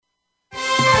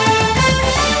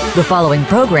The following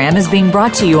program is being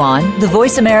brought to you on the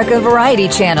Voice America Variety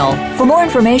Channel. For more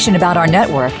information about our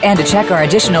network and to check our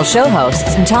additional show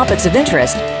hosts and topics of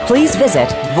interest, please visit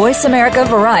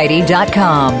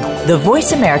voiceamericavariety.com. The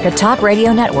Voice America Talk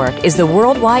Radio Network is the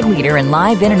worldwide leader in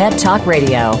live Internet talk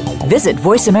radio. Visit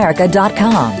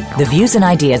voiceamerica.com. The views and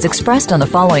ideas expressed on the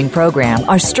following program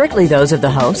are strictly those of the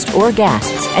host or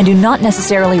guests and do not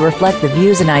necessarily reflect the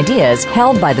views and ideas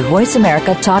held by the Voice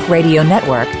America Talk Radio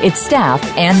Network, its staff,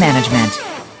 and management.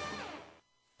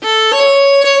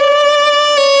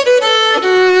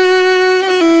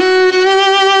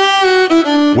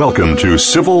 Welcome to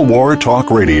Civil War Talk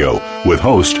Radio with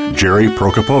host Jerry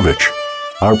Prokopowicz.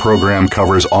 Our program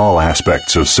covers all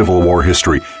aspects of Civil War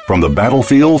history, from the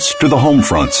battlefields to the home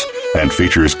fronts, and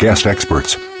features guest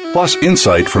experts, plus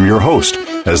insight from your host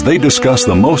as they discuss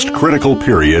the most critical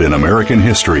period in American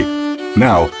history.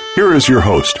 Now, here is your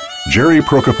host, Jerry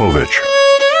Prokopowicz.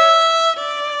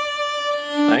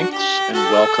 Thanks, and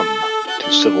welcome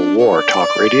to Civil War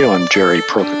Talk Radio. I'm Jerry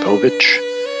Prokopowicz.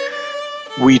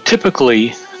 We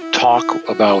typically talk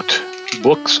about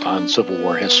books on Civil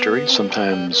War history,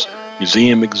 sometimes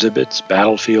museum exhibits,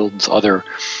 battlefields, other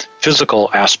physical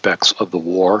aspects of the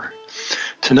war.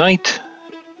 Tonight,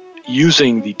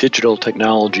 using the digital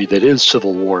technology that is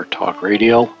Civil War Talk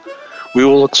Radio, we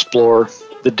will explore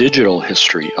the digital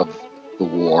history of the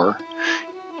war,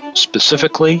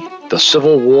 specifically the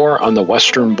Civil War on the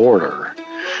Western Border,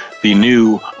 the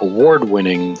new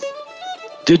award-winning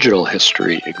digital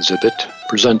history exhibit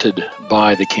presented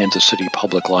by the Kansas City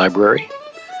Public Library,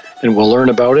 and we'll learn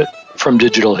about it from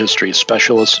digital history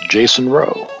specialist Jason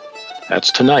Rowe.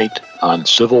 That's tonight on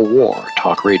Civil War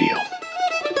Talk Radio.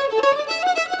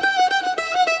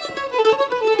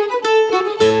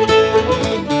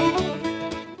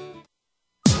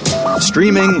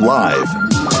 Streaming live,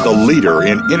 the leader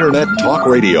in Internet talk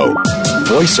radio,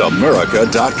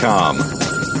 voiceamerica.com.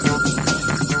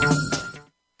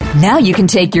 Now you can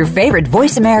take your favorite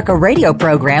Voice America radio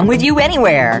program with you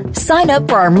anywhere. Sign up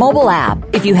for our mobile app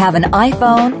if you have an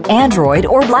iPhone, Android,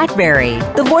 or BlackBerry.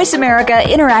 The Voice America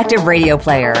Interactive Radio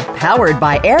Player, powered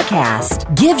by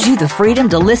Aircast, gives you the freedom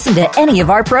to listen to any of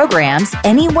our programs,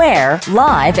 anywhere,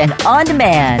 live and on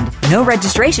demand. No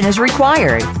registration is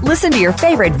required. Listen to your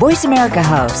favorite Voice America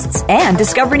hosts and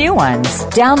discover new ones.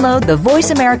 Download the Voice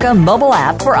America mobile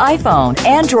app for iPhone,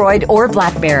 Android, or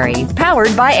BlackBerry,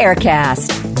 powered by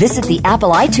Aircast. Visit the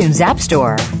Apple iTunes App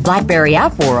Store, BlackBerry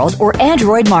App World, or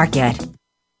Android Market.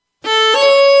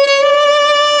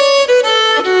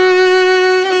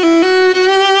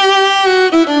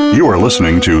 You are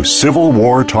listening to Civil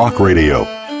War Talk Radio.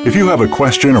 If you have a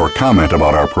question or comment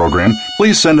about our program,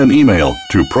 please send an email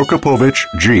to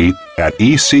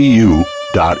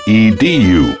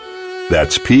prokopowiczg@ecu.edu.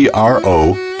 That's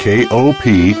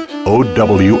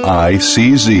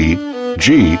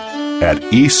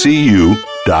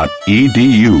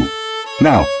PROKOPOWICZG@ecu.edu.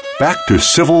 Now, back to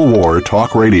Civil War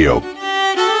Talk Radio.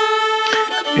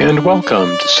 And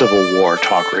welcome to Civil War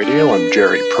Talk Radio. I'm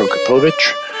Jerry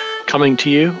Prokopowicz, coming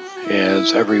to you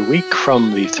as every week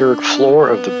from the third floor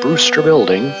of the Brewster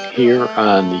Building here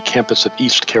on the campus of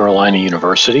East Carolina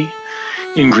University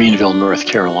in Greenville, North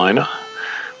Carolina,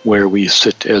 where we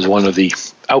sit as one of the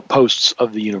outposts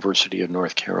of the University of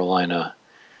North Carolina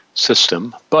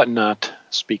system, but not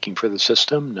speaking for the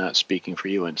system, not speaking for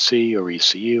UNC or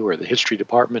ECU or the history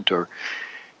department or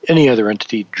any other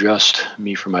entity, just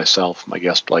me for myself, my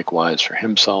guest likewise for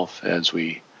himself, as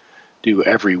we do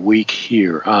every week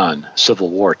here on Civil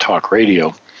War Talk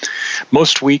Radio.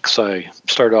 Most weeks I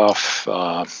start off,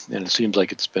 and it seems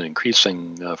like it's been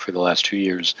increasing for the last 2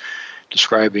 years,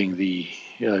 describing the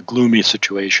gloomy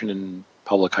situation in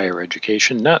public higher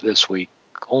education. Not this week,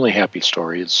 only happy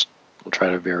stories. We'll try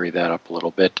to vary that up a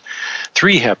little bit.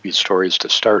 3 happy stories to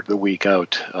start the week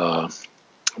out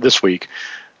this week.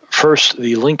 First,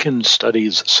 the Lincoln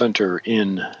Studies Center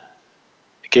in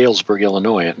Galesburg,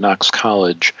 Illinois at Knox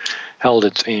College held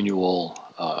its annual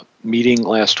meeting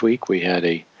last week. We had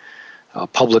a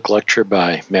public lecture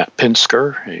by Matt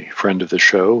Pinsker, a friend of the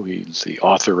show. He's the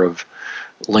author of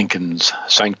Lincoln's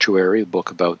Sanctuary, a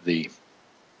book about the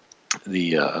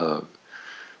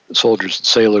soldiers and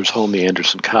sailors' home, the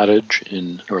Anderson Cottage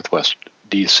in Northwest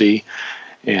D.C.,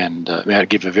 and Matt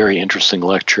gave a very interesting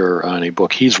lecture on a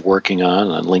book he's working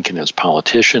on Lincoln as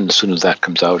politician. As soon as that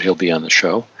comes out, he'll be on the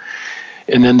show.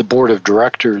 And then the board of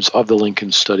directors of the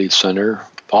Lincoln Studies Center,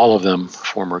 all of them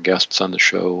former guests on the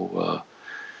show,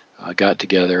 got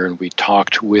together and we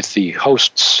talked with the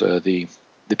hosts, the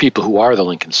people who are the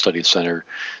Lincoln Studies Center,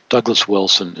 Douglas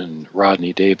Wilson and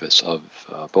Rodney Davis, of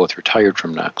both retired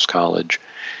from Knox College.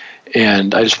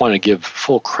 And I just want to give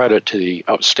full credit to the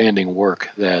outstanding work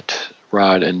that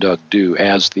Rod and Doug do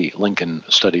as the Lincoln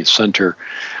Studies Center.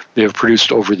 They have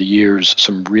produced over the years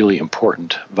some really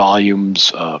important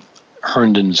volumes,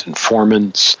 Herndon's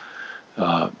Informants,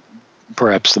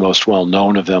 perhaps the most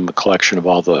well-known of them, a collection of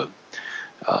all the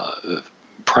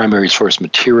primary source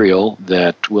material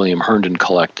that William Herndon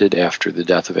collected after the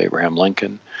death of Abraham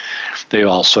Lincoln. They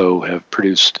also have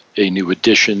produced a new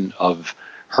edition of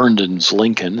Herndon's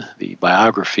Lincoln, the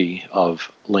biography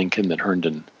of Lincoln that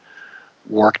Herndon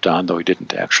worked on, though he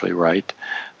didn't actually write.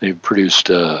 They've produced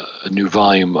a new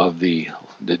volume of the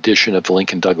edition of the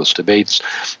Lincoln-Douglas debates.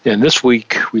 And this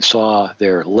week we saw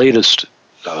their latest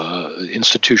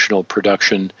institutional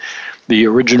production, the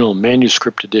original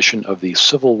manuscript edition of the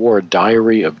Civil War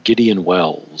Diary of Gideon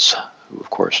Welles, who, of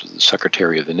course, was the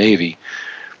Secretary of the Navy.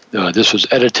 This was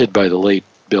edited by the late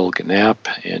Bill Gannap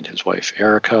and his wife,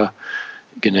 Erica.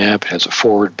 Gannap has a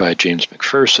foreword by James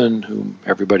McPherson, whom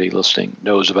everybody listening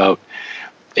knows about.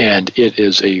 And it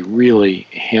is a really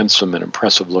handsome and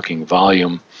impressive-looking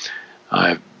volume.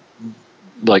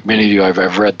 Like many of you,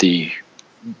 I've read the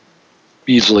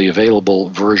easily available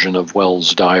version of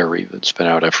Welles' diary that's been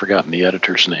out. I've forgotten the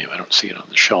editor's name. I don't see it on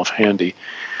the shelf handy.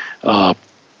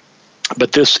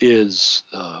 But this is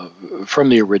from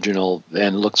the original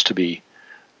and looks to be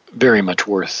very much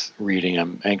worth reading.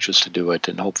 I'm anxious to do it,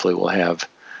 and hopefully we'll have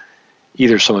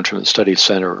either someone from the Studies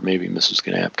Center or maybe Mrs.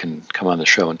 Gannap can come on the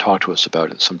show and talk to us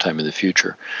about it sometime in the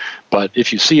future. But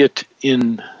if you see it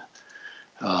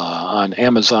on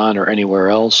Amazon or anywhere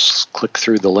else, click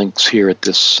through the links here at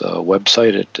this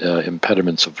website at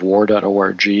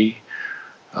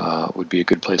impedimentsofwar.org. Would be a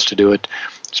good place to do it.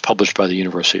 It's published by the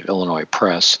University of Illinois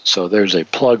Press. So there's a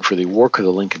plug for the work of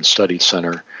the Lincoln Studies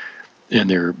Center in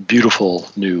their beautiful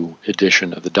new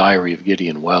edition of the Diary of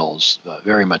Gideon Welles.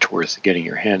 Very much worth getting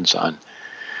your hands on.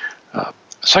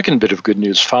 Second bit of good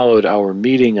news followed our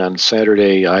meeting on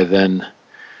Saturday. I then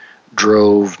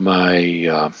drove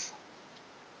my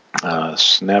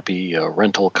snappy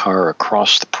rental car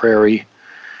across the prairie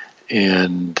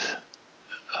and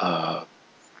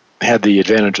had the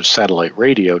advantage of satellite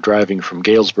radio driving from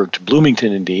Galesburg to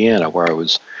Bloomington, Indiana, where I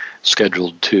was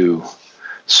scheduled to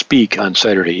speak on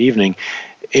Saturday evening.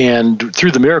 And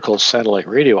through the miracle of satellite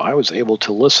radio, I was able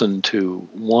to listen to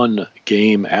one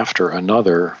game after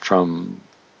another from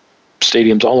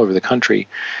stadiums all over the country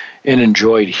and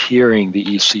enjoyed hearing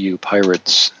the ECU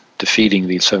Pirates defeating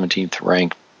the 17th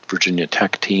ranked Virginia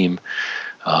Tech team.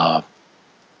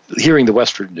 Hearing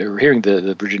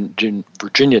the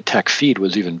Virginia Tech feed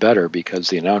was even better because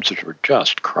the announcers were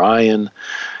just crying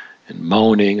and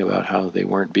moaning about how they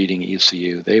weren't beating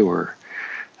ECU. They were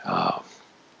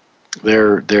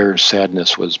their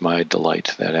sadness was my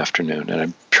delight that afternoon, and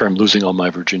I'm sure I'm losing all my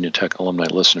Virginia Tech alumni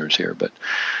listeners here, but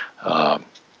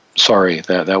sorry,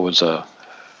 that was a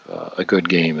good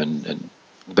game and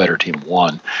the better team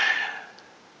won.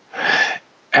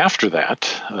 After that,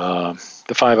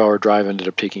 the 5-hour drive ended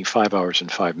up taking 5 hours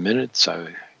and 5 minutes.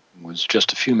 I was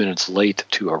just a few minutes late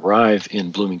to arrive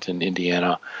in Bloomington,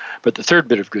 Indiana. But the third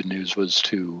bit of good news was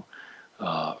to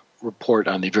report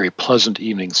on the very pleasant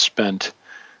evening spent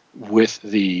with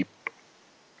the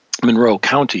Monroe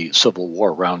County Civil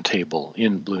War Roundtable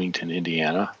in Bloomington,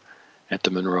 Indiana, at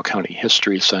the Monroe County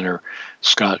History Center.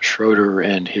 Scott Schroeder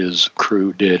and his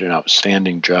crew did an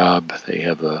outstanding job. They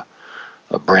have a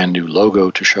brand new logo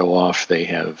to show off. They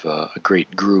have a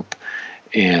great group,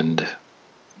 and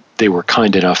they were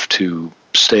kind enough to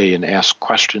stay and ask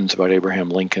questions about Abraham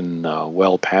Lincoln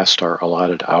well past our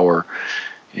allotted hour,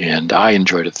 and I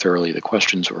enjoyed it thoroughly. The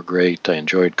questions were great. I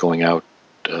enjoyed going out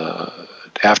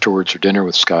afterwards for dinner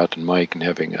with Scott and Mike and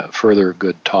having a further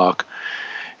good talk,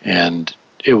 and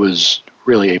it was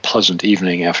really a pleasant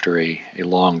evening after a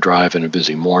long drive and a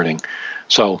busy morning.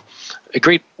 So a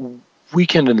great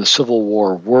weekend in the Civil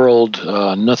War world,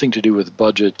 nothing to do with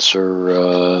budgets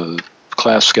or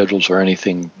class schedules or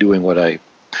anything, doing what I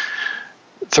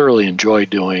thoroughly enjoy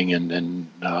doing and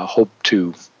hope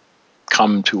to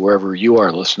come to wherever you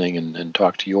are listening and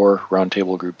talk to your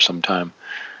roundtable group sometime.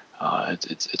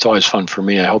 It's always fun for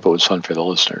me. I hope it was fun for the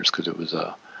listeners because it was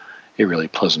a really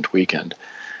pleasant weekend.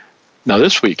 Now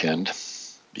this weekend,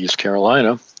 East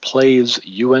Carolina plays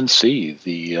UNC,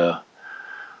 the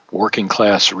working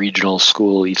class regional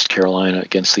school, East Carolina,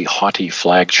 against the haughty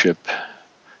flagship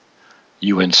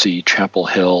UNC Chapel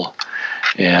Hill.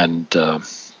 And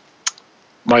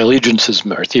my allegiances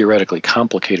are theoretically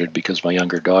complicated because my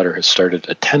younger daughter has started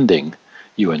attending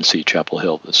UNC Chapel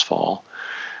Hill this fall.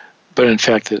 But in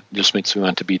fact, it just makes me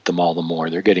want to beat them all the more.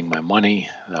 They're getting my money.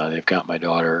 They've got my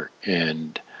daughter,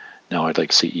 and Now I'd like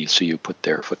to see ECU put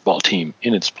their football team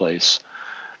in its place.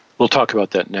 We'll talk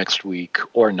about that next week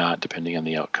or not, depending on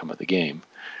the outcome of the game.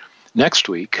 Next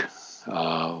week,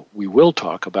 we will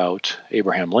talk about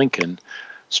Abraham Lincoln.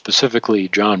 Specifically,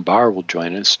 John Barr will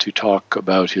join us to talk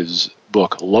about his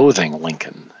book, Loathing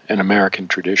Lincoln, An American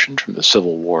Tradition from the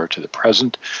Civil War to the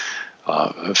Present.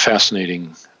 A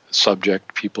fascinating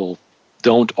subject. People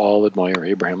don't all admire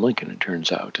Abraham Lincoln, it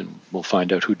turns out, and we'll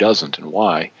find out who doesn't and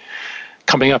why.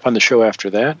 Coming up on the show after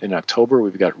that, in October,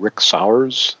 we've got Rick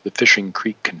Sowers, The Fishing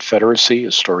Creek Confederacy,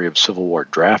 a story of Civil War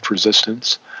draft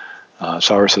resistance.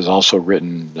 Sowers has also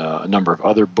written a number of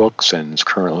other books and is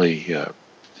currently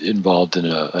involved in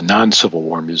a non-Civil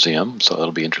War museum, so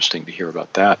that'll be interesting to hear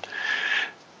about that.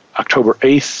 October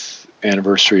 8th,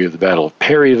 anniversary of the Battle of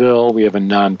Perryville. We have a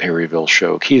non-Perryville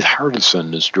show. Keith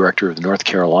Hardison is director of the North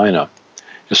Carolina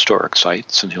Historic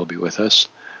Sites, and he'll be with us.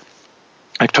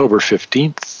 October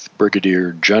 15th,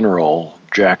 Brigadier General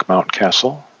Jack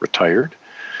Mountcastle, retired,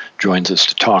 joins us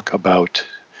to talk about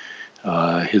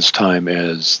his time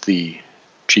as the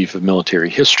Chief of Military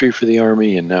History for the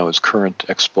Army and now his current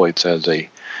exploits as a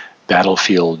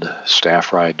battlefield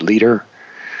staff ride leader.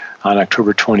 On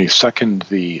October 22nd,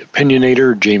 the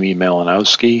opinionator, Jamie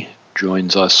Malinowski,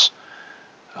 joins us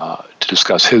to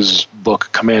discuss his book,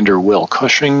 Commander Will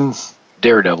Cushing,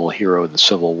 Daredevil Hero of the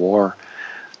Civil War.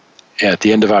 At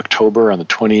the end of October, on the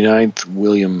 29th,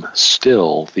 William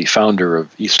Still, the founder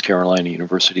of East Carolina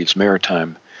University's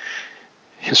Maritime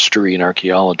History and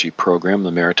Archaeology program, the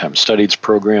Maritime Studies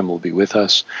program, will be with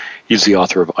us. He's the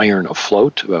author of Iron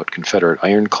Afloat, about Confederate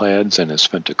ironclads, and has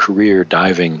spent a career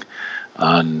diving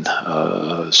on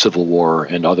Civil War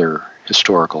and other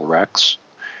historical wrecks.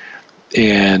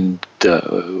 And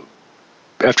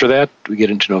after that, we get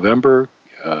into November.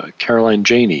 Caroline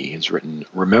Janey has written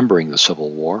Remembering the Civil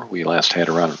War. We last had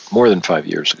her on more than 5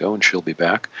 years ago, and she'll be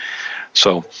back.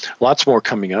 So lots more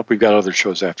coming up. We've got other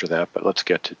shows after that, but let's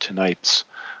get to tonight's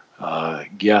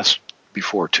guest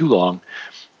before too long.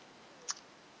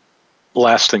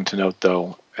 Last thing to note,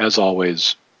 though, as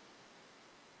always,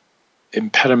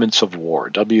 Impediments of War,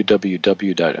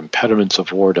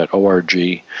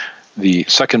 www.impedimentsofwar.org, the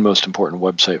second most important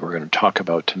website we're going to talk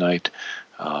about tonight.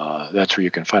 That's where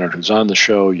you can find out who's on the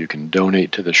show. You can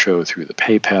donate to the show through the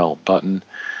PayPal button.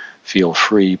 Feel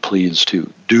free, please,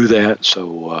 to do that.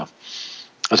 So,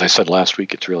 as I said last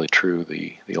week, it's really true.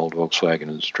 The old Volkswagen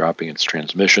is dropping its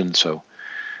transmission, so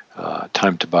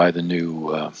time to buy the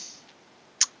new,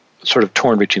 sort of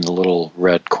torn between the little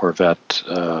red Corvette,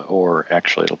 or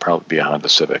actually it'll probably be a Honda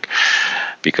Civic,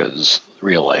 because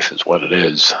real life is what it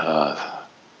is.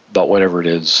 But whatever it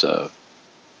is,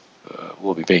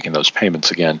 we'll be making those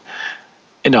payments again.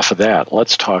 Enough of that.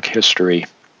 Let's talk history.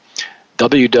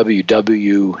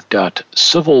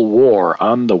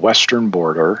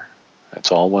 www.civilwaronthewesternborder,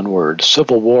 that's all one word,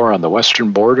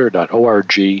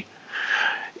 civilwaronthewesternborder.org,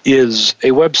 is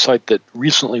a website that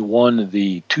recently won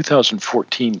the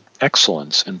 2014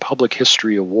 Excellence in Public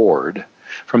History Award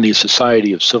from the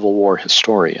Society of Civil War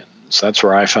Historians. That's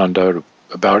where I found out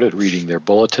about it, reading their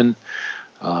bulletin,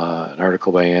 an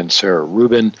article by Ann Sarah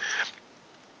Rubin,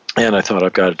 and I thought,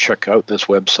 I've got to check out this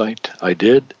website. I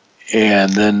did,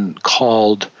 and then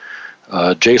called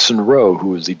Jason Rowe,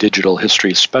 who is the digital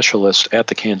history specialist at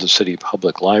the Kansas City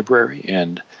Public Library,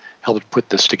 and helped put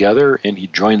this together, and he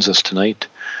joins us tonight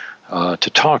to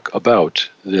talk about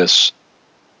this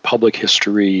public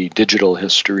history, digital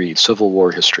history, Civil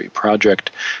War history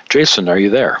project. Jason, are you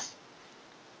there?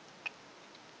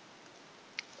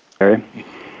 Harry?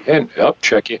 And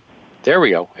check it. There we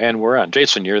go. And we're on.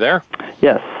 Jason, you're there?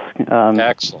 Yes.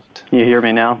 Excellent. You hear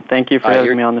me now? Thank you for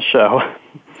having me on the show.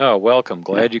 Oh, welcome.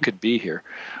 Glad you could be here.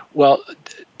 Well,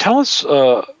 tell us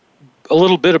a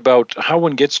little bit about how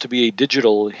one gets to be a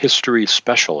digital history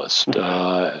specialist.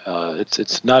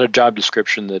 It's not a job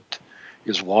description that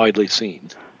is widely seen.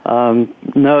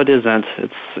 No, it isn't.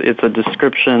 It's a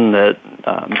description that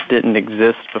didn't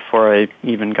exist before I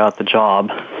even got the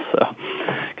job. So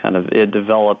it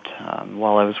developed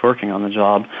while I was working on the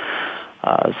job.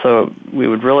 So we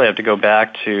would really have to go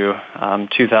back to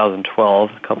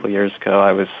 2012, a couple of years ago.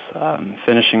 I was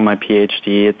finishing my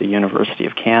PhD at the University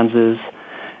of Kansas,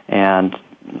 and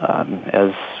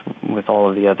as with all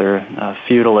of the other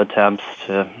futile attempts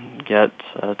to get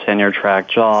a tenure-track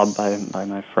job by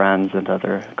my friends and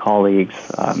other colleagues,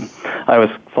 I was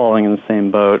falling in the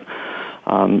same boat.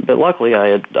 But luckily,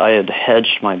 I had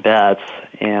hedged my bets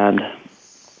and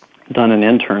done an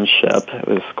internship. It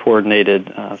was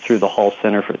coordinated through the Hall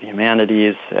Center for the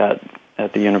Humanities at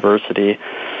the university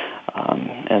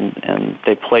And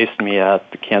they placed me at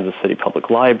the Kansas City Public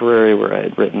Library, where I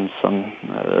had written some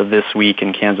This Week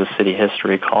in Kansas City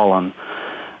History column.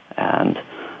 And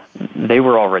they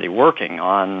were already working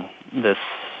on this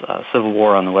Civil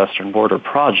War on the Western Border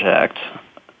project,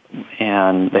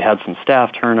 and they had some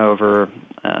staff turnover,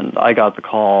 and I got the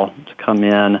call to come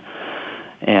in,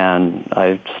 and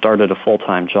I started a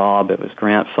full-time job. It was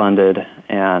grant-funded,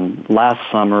 and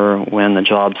last summer, when the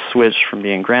job switched from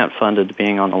being grant-funded to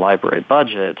being on the library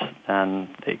budget, then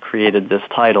they created this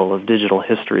title of Digital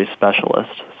History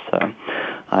Specialist. So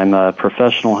I'm a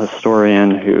professional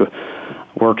historian who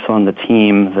works on the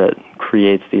team that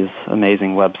creates these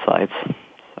amazing websites.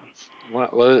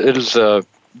 Well, it is.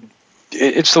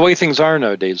 It's the way things are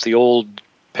nowadays. The old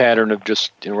pattern of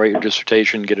just write your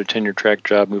dissertation, get a tenure track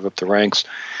job, move up the ranks.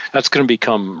 That's going to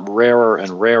become rarer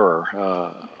and rarer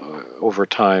over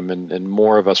time, and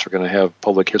more of us are going to have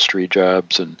public history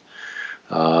jobs, and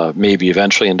maybe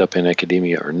eventually end up in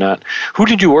academia or not. Who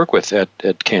did you work with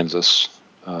at Kansas?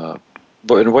 And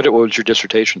what was your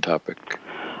dissertation topic?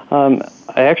 I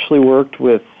actually worked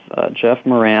with Jeff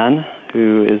Moran,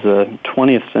 who is a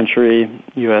 20th century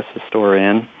U.S.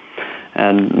 historian,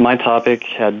 and my topic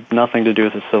had nothing to do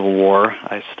with the Civil War.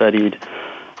 I studied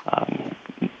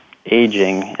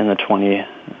aging in the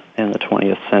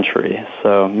 20th century.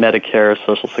 So Medicare,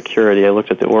 Social Security, I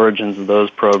looked at the origins of those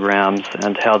programs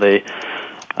and how they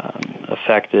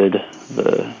affected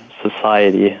the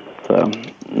society, so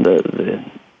the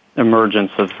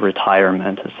emergence of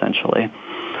retirement, essentially.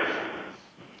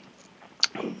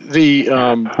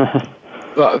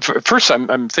 First,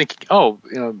 I'm thinking,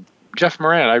 Jeff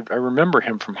Moran. I remember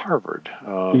him from Harvard.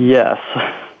 Yes.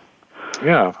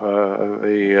 Yeah,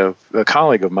 a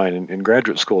colleague of mine in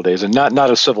graduate school days, and not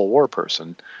a Civil War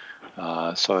person.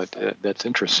 So that's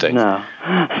interesting. No.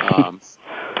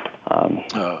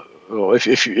 Well,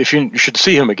 if you should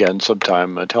see him again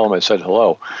sometime, tell him I said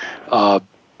hello.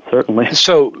 Certainly.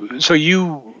 So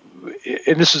you,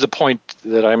 and this is a point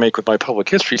that I make with my public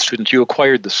history students, you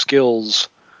acquired the skills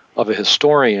of a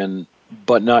historian,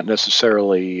 but not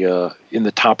necessarily in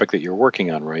the topic that you're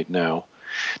working on right now.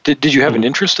 Did you have an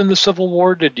interest in the Civil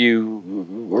War?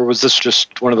 Or was this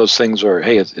just one of those things where,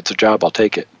 hey, it's a job, I'll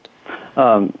take it?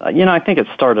 I think it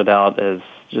started out as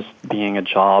just being a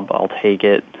job, I'll take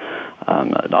it.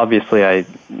 Obviously,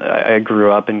 I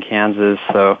grew up in Kansas,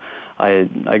 so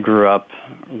I grew up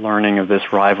learning of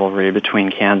this rivalry between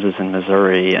Kansas and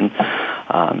Missouri, and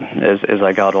as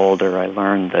I got older, I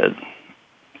learned that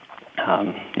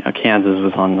Kansas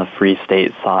was on the Free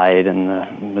State side, and the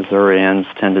Missourians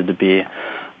tended to be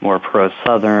more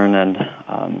pro-Southern, and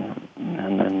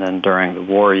then during the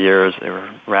war years, they were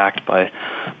racked by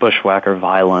bushwhacker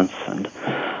violence, and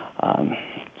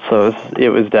so it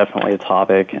was definitely a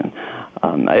topic. And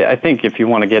I think if you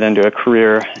want to get into a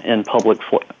career in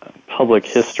public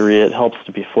history, it helps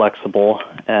to be flexible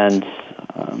and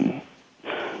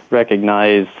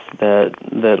recognize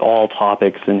that all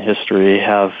topics in history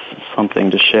have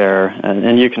something to share,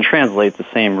 and you can translate the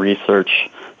same research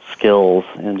skills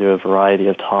into a variety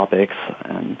of topics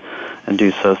and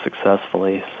do so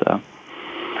successfully. So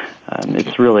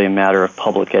it's really a matter of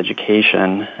public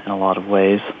education in a lot of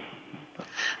ways.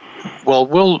 Well,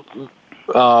 we're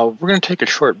going to take a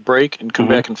short break and come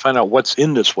back and find out what's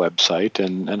in this website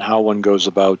and how one goes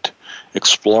about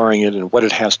exploring it and what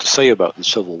it has to say about the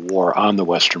Civil War on the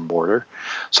Western Border.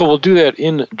 So we'll do that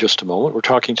in just a moment. We're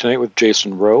talking tonight with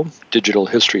Jason Rowe, Digital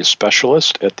History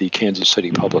Specialist at the Kansas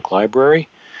City Public Library.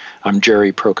 I'm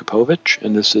Jerry Prokopowicz,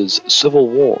 and this is Civil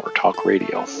War Talk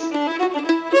Radio.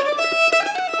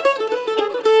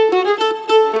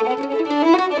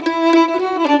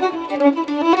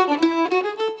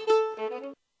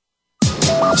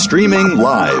 Streaming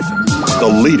live, the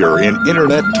leader in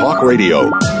Internet talk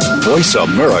radio,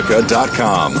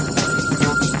 VoiceAmerica.com.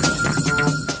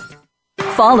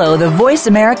 Follow the Voice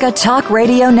America Talk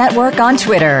Radio Network on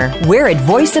Twitter. We're at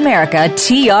Voice America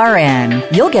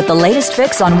TRN. You'll get the latest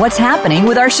fix on what's happening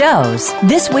with our shows,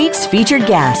 this week's featured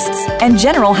guests, and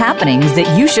general happenings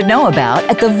that you should know about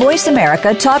at the Voice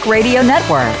America Talk Radio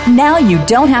Network. Now you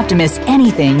don't have to miss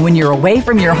anything when you're away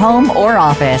from your home or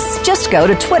office. Just go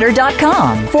to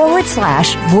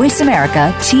twitter.com/Voice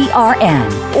America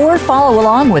TRN or follow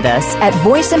along with us at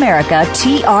Voice America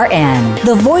TRN,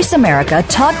 the Voice America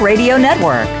Talk Radio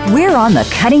Network. We're on the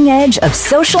cutting edge of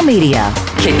social media.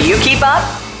 Can you keep up?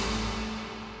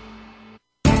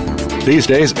 These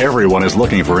days, everyone is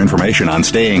looking for information on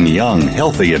staying young,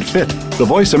 healthy, and fit. The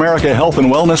Voice America Health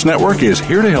and Wellness Network is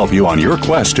here to help you on your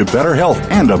quest to better health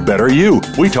and a better you.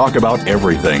 We talk about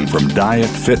everything from diet,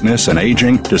 fitness, and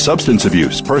aging to substance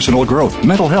abuse, personal growth,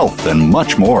 mental health, and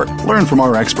much more. Learn from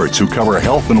our experts who cover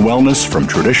health and wellness from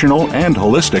traditional and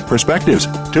holistic perspectives.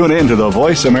 Tune in to the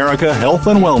Voice America Health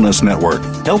and Wellness Network.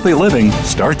 Healthy living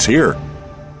starts here.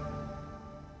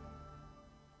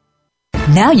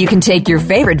 Now you can take your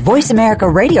favorite Voice America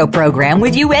radio program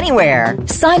with you anywhere.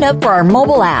 Sign up for our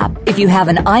mobile app if you have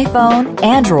an iPhone,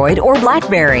 Android, or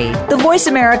BlackBerry. The Voice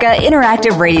America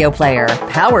Interactive Radio Player,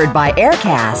 powered by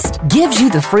Aircast, gives you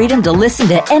the freedom to listen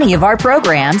to any of our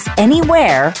programs,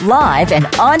 anywhere, live and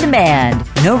on demand.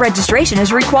 No registration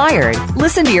is required.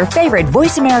 Listen to your favorite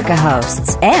Voice America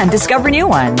hosts and discover new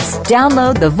ones.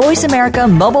 Download the Voice America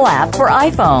mobile app for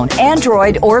iPhone,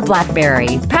 Android, or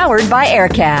BlackBerry, powered by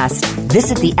Aircast.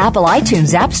 Visit the Apple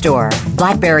iTunes App Store,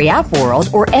 BlackBerry App World,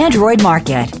 or Android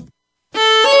Market.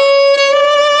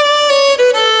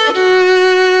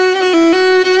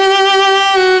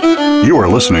 You are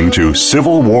listening to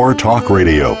Civil War Talk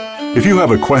Radio. If you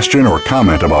have a question or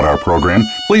comment about our program,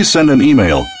 please send an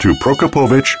email to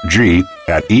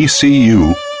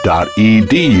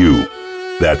prokopovic@ecu.edu.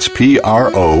 That's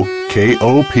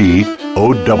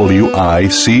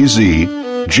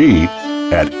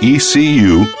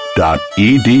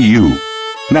PROKOPOWICG@ECU.edu.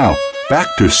 Now, back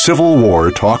to Civil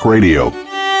War Talk Radio.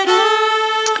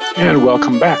 And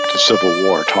welcome back to Civil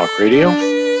War Talk Radio.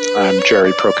 I'm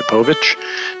Jerry Prokopowicz,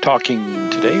 talking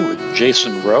today with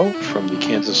Jason Rowe from the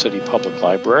Kansas City Public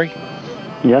Library.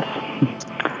 Yes.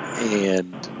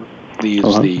 And he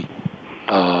is the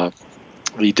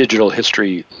digital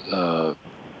history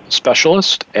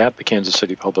specialist at the Kansas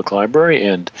City Public Library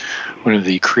and one of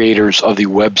the creators of the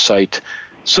website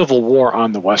Civil War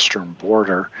on the Western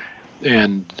Border.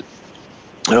 And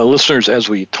listeners, as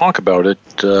we talk about it,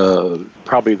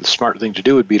 probably the smart thing to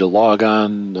do would be to log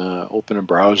on, open a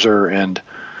browser, and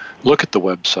look at the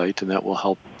website, and that will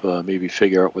help maybe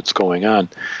figure out what's going on.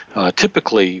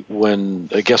 Typically, when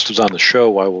a guest is on the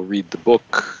show, I will read the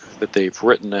book that they've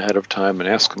written ahead of time and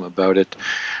ask them about it.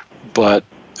 But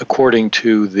according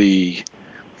to the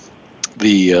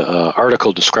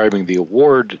article describing the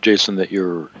award, Jason, that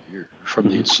you're from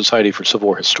the Society for Civil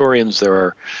War Historians,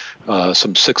 there are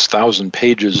some 6,000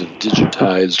 pages of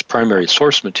digitized primary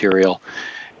source material,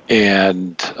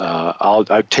 and I'll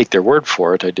take their word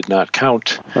for it. I did not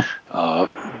count,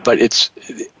 but it's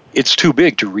too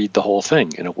big to read the whole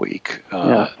thing in a week.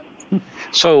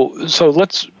 So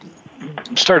let's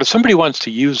start. If somebody wants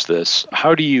to use this,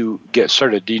 how do you get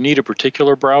started? Do you need a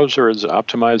particular browser? Is it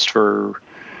optimized for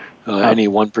any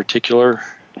one particular?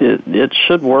 It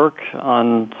should work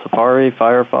on Safari,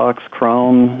 Firefox,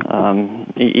 Chrome,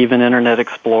 even Internet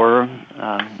Explorer.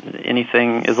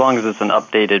 Anything, as long as it's an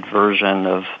updated version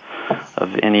of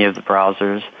any of the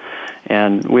browsers.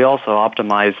 And we also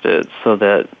optimized it so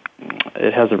that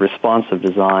it has a responsive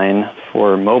design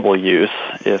for mobile use.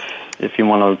 If you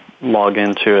want to log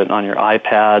into it on your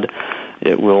iPad,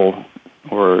 it will,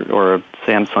 or a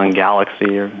Samsung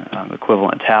Galaxy or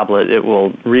equivalent tablet, it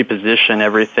will reposition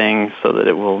everything so that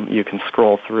you can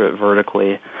scroll through it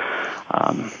vertically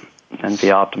and be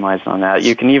optimized on that.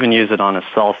 You can even use it on a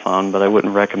cell phone, but I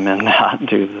wouldn't recommend that.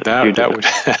 That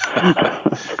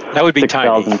would be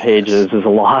 6,000 pages is a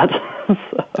lot.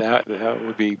 That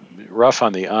would be rough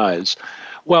on the eyes.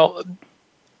 Well,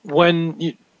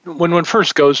 when one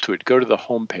first goes to it, go to the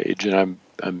homepage, and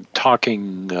I'm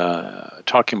talking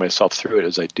myself through it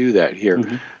as I do that here.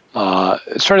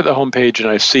 Mm-hmm. Start at the homepage, and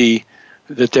I see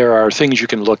that there are things you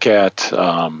can look at,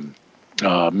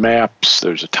 maps,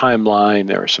 there's a timeline,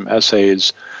 there are some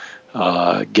essays,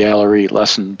 gallery,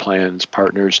 lesson plans,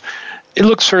 partners. It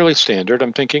looks fairly standard.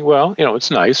 I'm thinking, well,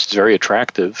 it's nice, it's very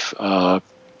attractive.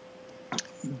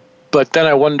 But then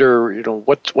I wonder,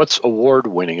 what's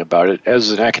award-winning about it?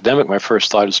 As an academic, my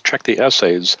first thought is check the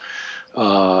essays.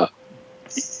 Who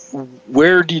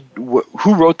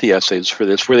wrote the essays for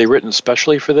this? Were they written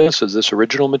especially for this? Is this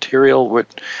original material?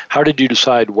 How did you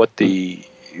decide what the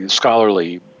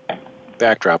scholarly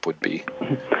backdrop would be?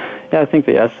 Yeah, I think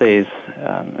the essays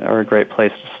are a great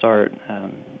place to start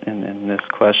in this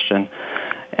question.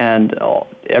 And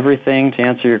everything, to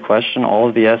answer your question, all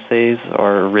of the essays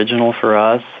are original for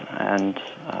us, and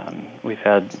we've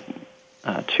had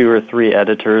 2 or 3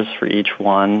 editors for each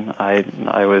one.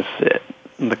 I was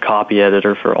the copy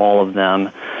editor for all of them,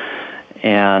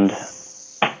 and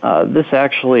this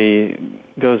actually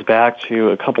goes back to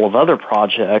a couple of other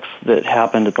projects that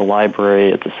happened at the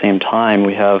library at the same time.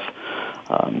 We have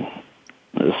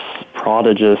this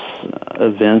prodigious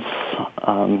events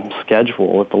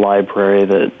schedule at the library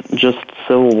that just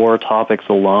Civil War topics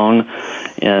alone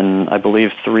in, I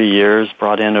believe, 3 years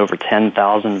brought in over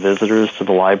 10,000 visitors to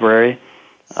the library.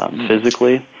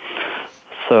 physically.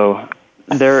 So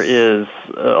there is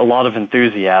a lot of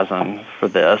enthusiasm for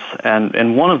this,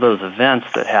 and one of those events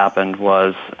that happened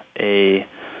was a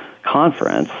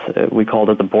conference. We called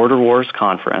it the Border Wars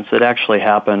Conference. It actually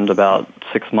happened about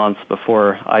 6 months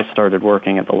before I started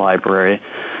working at the library.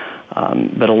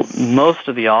 But most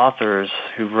of the authors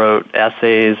who wrote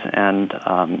essays, and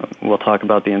we'll talk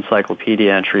about the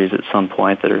encyclopedia entries at some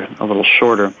point that are a little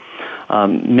shorter,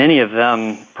 many of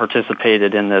them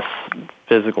participated in this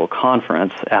physical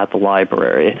conference at the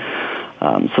library.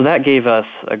 So that gave us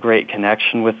a great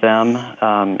connection with them.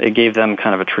 It gave them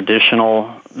kind of a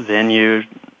traditional venue,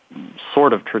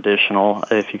 sort of traditional,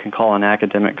 if you can call an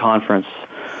academic conference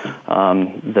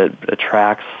that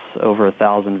attracts over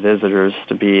 1,000 visitors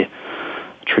to be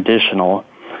traditional.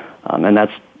 And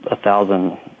that's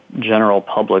 1,000 general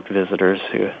public visitors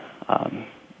who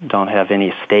don't have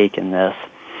any stake in this.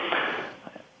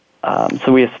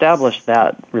 So we established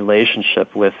that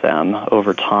relationship with them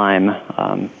over time,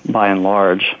 by and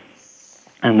large.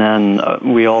 And then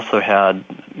we also had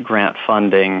grant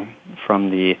funding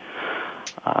from the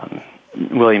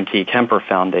William T. Kemper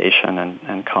Foundation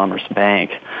and Commerce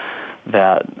Bank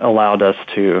that allowed us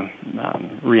to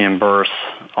reimburse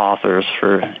authors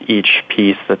for each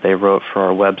piece that they wrote for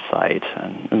our website.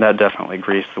 And that definitely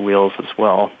greased the wheels as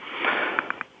well.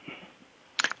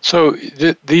 So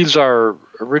these are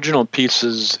original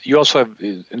pieces. You also have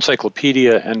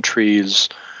encyclopedia entries.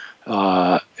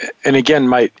 And again,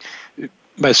 my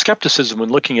skepticism when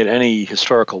looking at any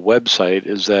historical website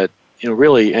is that,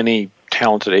 really any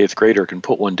talented 8th grader can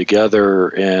put one together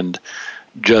and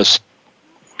just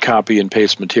copy and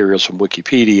paste materials from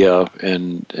Wikipedia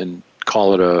and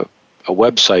call it a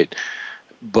website.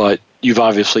 But you've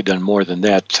obviously done more than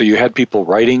that. So you had people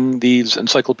writing these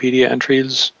encyclopedia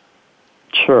entries?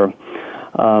 Sure.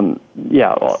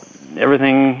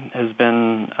 Everything has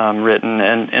been written,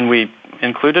 and we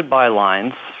included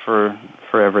bylines for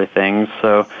everything.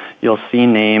 So you'll see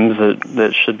names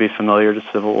that should be familiar to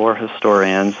Civil War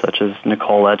historians, such as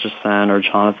Nicole Etchison or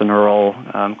Jonathan Earl,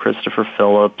 Christopher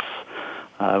Phillips.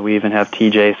 We even have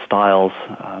T.J. Stiles,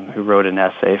 who wrote an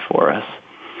essay for us.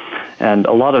 And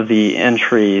a lot of the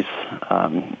entries,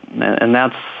 and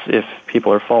that's, if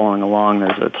people are following along,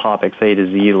 there's a topics A to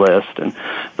Z list, and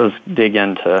those dig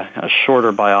into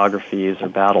shorter biographies or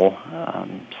battle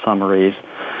summaries.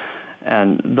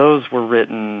 And those were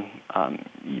written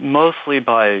mostly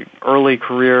by early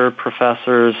career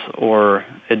professors or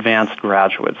advanced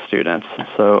graduate students.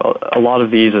 So a lot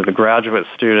of these are the graduate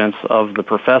students of the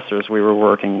professors we were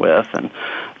working with, and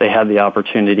they had the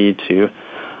opportunity to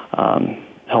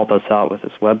help us out with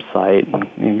this website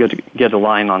and get a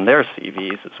line on their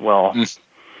CVs as well.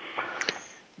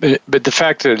 But the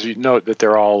fact is, you note that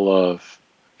they're all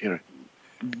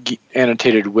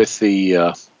annotated with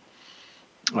the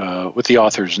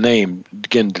author's name,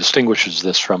 again, distinguishes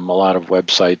this from a lot of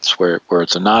websites where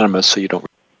it's anonymous, so you don't.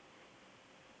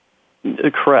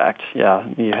 Correct. Yeah,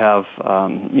 you have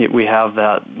we have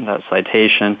that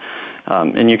citation,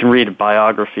 and you can read a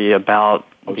biography about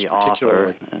the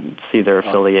author and see their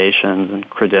affiliations and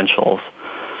credentials.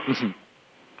 Mm-hmm.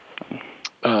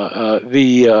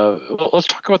 Let's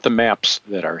talk about the maps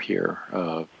that are here.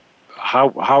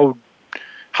 How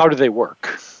do they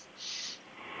work?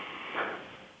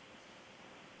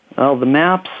 Well, the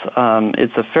maps,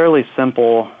 it's a fairly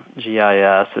simple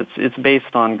GIS. It's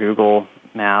based on Google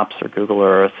Maps or Google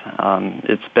Earth.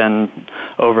 It's been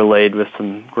overlaid with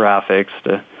some graphics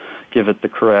to give it the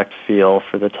correct feel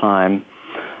for the time.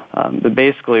 But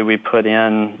basically, we put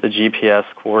in the GPS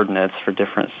coordinates for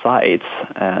different sites,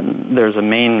 and there's a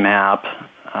main map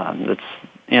that's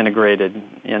integrated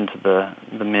into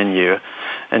the menu,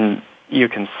 and you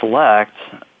can select.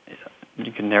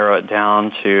 You can narrow it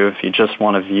down to, if you just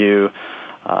want to view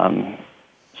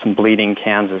some Bleeding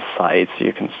Kansas sites,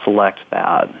 you can select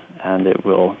that, and it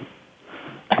will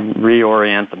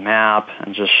reorient the map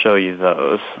and just show you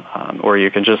those, or you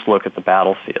can just look at the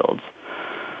battlefields.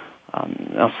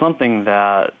 Now, something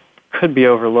that could be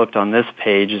overlooked on this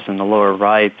page is in the lower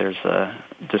right, there's a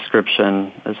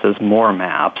description that says more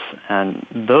maps, and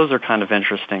those are kind of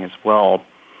interesting as well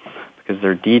because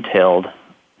they're detailed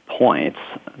points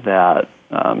that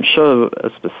show a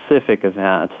specific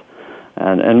event.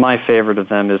 And my favorite of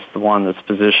them is the one that's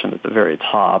positioned at the very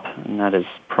top, and that is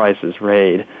Price's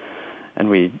Raid. And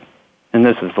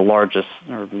this is the largest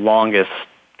or longest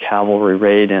cavalry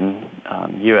raid in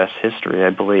U.S. history,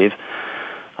 I believe.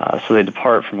 So they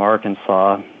depart from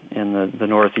Arkansas in the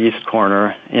northeast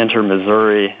corner, enter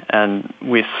Missouri, and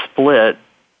we split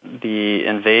the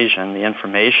invasion, the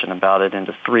information about it,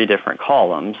 into 3 different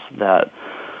columns that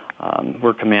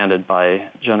were commanded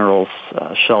by Generals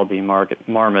Shelby,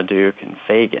 Marmaduke, and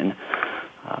Fagan.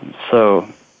 So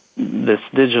this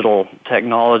digital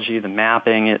technology, the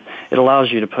mapping, it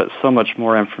allows you to put so much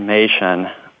more information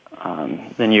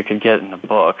than you could get in a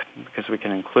book, because we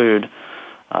can include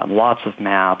lots of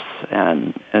maps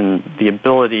and the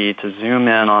ability to zoom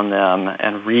in on them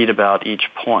and read about each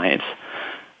point.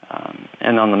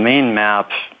 And on the main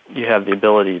map, you have the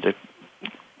ability to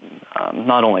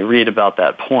not only read about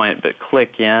that point, but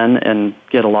click in and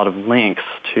get a lot of links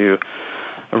to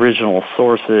original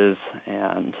sources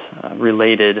and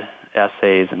related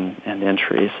essays and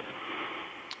entries.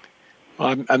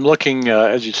 I'm looking,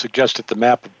 as you suggest, at the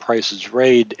map of Price's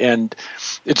Raid, and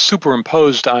it's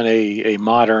superimposed on a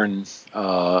modern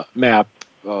map.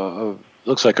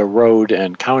 Looks like a road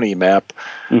and county map,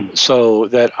 so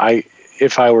that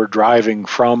if I were driving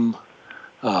from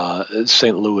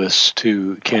St. Louis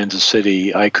to Kansas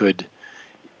City, I could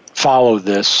follow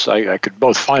this. I could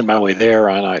both find my way there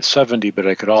on I-70, but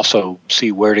I could also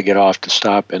see where to get off to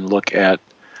stop and look at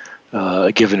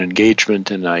a given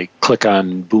engagement, and I click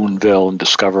on Boonville and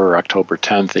discover October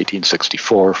 10th,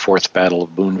 1864, Fourth Battle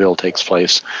of Boonville takes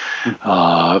place.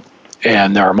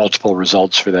 And there are multiple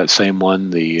results for that same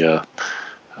one, that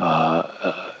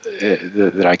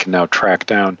I can now track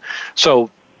down.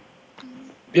 So,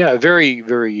 yeah, very,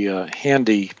 very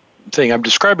handy thing. I'm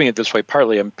describing it this way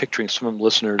partly. I'm picturing some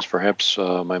listeners, perhaps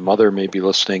my mother may be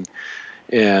listening,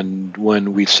 and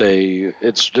when we say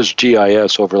it's just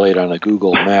GIS overlaid on a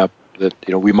Google map, that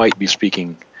we might be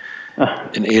speaking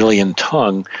an alien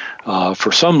tongue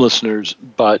for some listeners,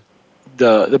 but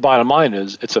the bottom line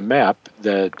is it's a map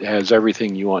that has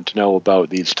everything you want to know about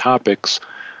these topics,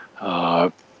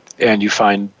 and you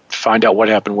find out what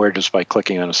happened where just by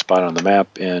clicking on a spot on the map,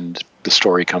 and the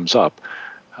story comes up.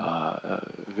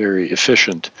 Very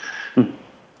efficient.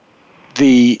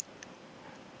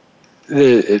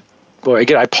 Well,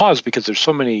 again, I pause because there's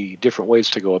so many different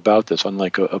ways to go about this.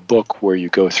 Unlike a book where you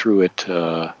go through it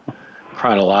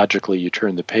chronologically, you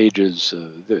turn the pages.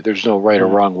 There's no right or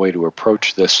wrong way to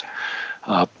approach this.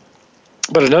 But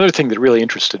another thing that really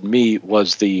interested me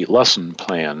was the lesson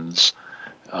plans,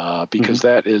 because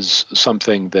that is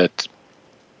something that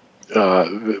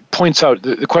points out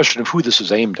the question of who this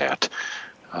is aimed at.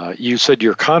 You said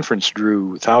your conference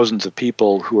drew thousands of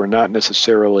people who are not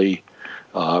necessarily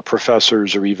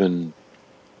professors or even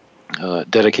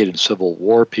dedicated Civil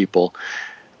War people.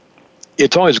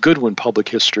 It's always good when public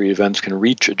history events can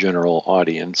reach a general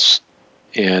audience,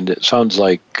 and it sounds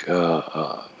like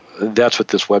that's what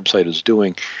this website is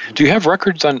doing. Do you have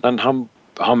records on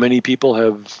how many people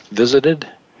have visited?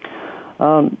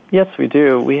 Yes, we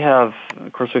do. We have,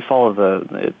 of course, we follow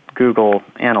the Google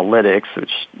Analytics,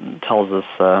 which tells us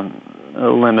a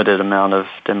limited amount of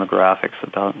demographics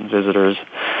about visitors.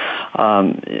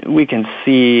 We can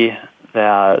see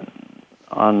that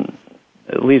on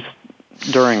at least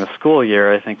during the school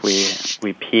year, I think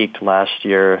we peaked last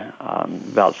year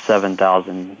about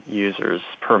 7,000 users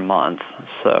per month.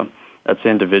 So that's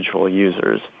individual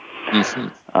users.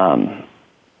 Mm-hmm.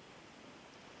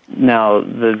 Now,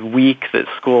 the week that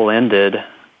school ended,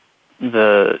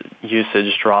 the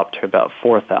usage dropped to about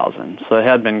 4,000. So it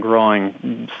had been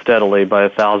growing steadily by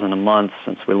 1,000 a month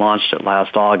since we launched it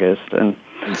last August. And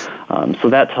so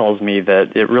that tells me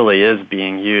that it really is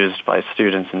being used by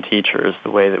students and teachers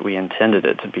the way that we intended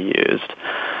it to be used.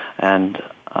 And,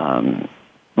 and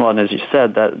as you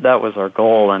said, that was our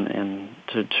goal, and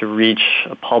to reach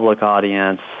a public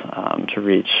audience,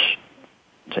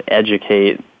 to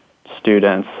educate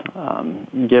students,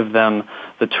 give them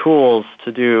the tools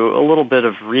to do a little bit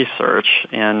of research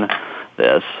in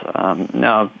this.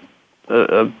 Now,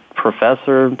 a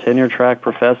professor, tenure-track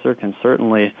professor, can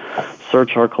certainly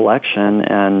search our collection,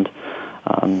 and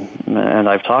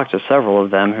I've talked to several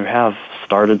of them who have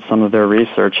started some of their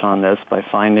research on this by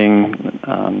finding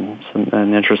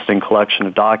an interesting collection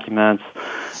of documents,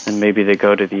 and maybe they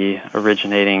go to the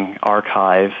originating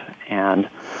archive and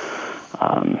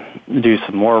do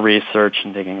some more research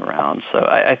and digging around. So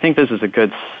I think this is a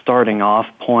good starting off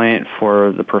point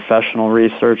for the professional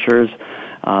researchers,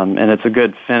 and it's a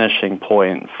good finishing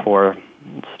point for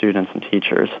students and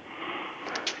teachers.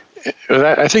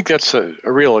 I think that's a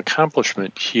real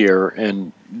accomplishment here,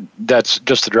 and that's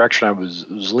just the direction I was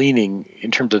leaning in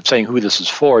terms of saying who this is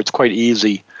for. It's quite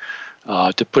easy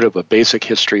to put up a basic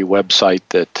history website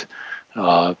that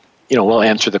will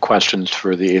answer the questions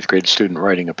for the 8th grade student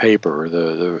writing a paper, or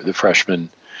the freshman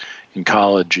in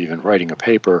college even writing a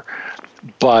paper.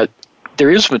 But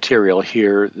there is material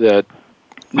here that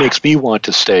makes me want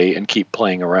to stay and keep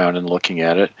playing around and looking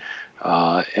at it.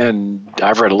 And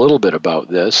I've read a little bit about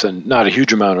this, and not a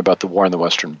huge amount about the war on the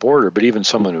western border, but even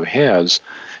someone who has,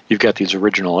 you've got these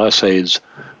original essays,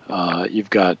 you've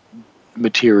got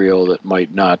material that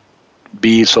might not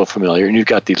be so familiar, and you've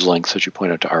got these links, as you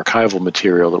point out, to archival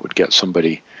material that would get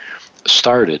somebody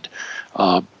started.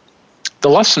 The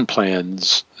lesson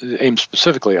plans aim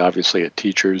specifically, obviously, at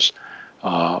teachers.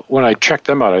 When I checked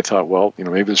them out, I thought, well,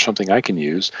 maybe there's something I can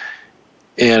use.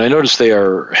 And I noticed they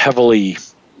are heavily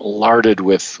larded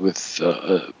with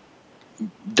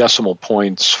decimal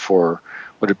points for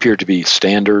what appear to be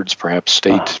standards, perhaps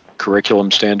state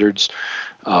curriculum standards.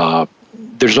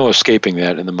 There's no escaping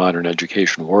that in the modern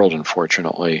education world,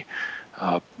 unfortunately.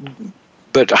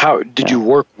 But how did you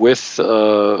work with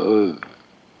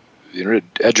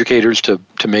educators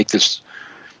to make this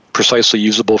precisely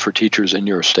usable for teachers in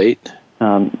your state?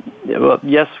 Well,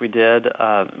 yes, we did.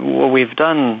 What we've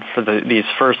done for these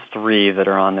first three that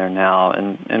are on there now,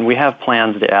 and we have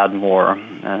plans to add more,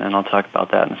 and I'll talk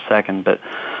about that in a second, but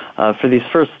for these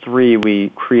first three, we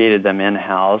created them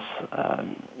in-house.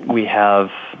 We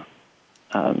have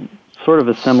sort of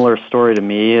a similar story to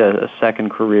me, a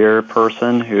second career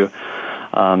person who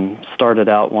started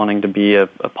out wanting to be a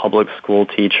public school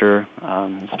teacher,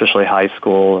 especially high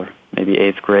school or maybe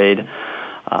 8th grade.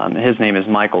 His name is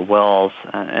Michael Wells,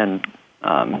 and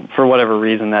for whatever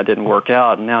reason that didn't work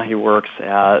out, and now he works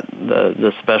at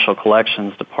the Special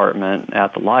Collections Department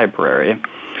at the library.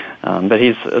 But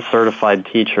he's a certified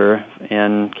teacher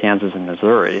in Kansas and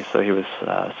Missouri, so he was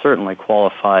certainly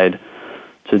qualified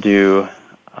to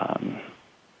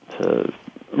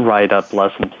write up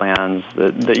lesson plans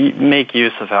that make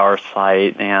use of our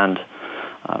site and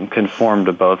conform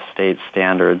to both state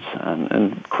standards.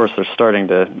 And of course, they're starting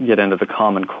to get into the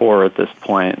Common Core at this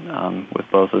point with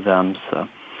both of them. So,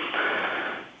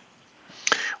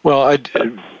 well,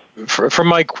 from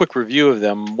my quick review of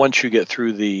them, once you get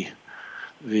through the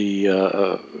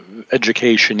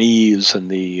educationese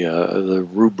and the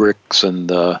rubrics and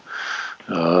the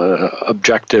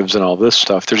objectives and all this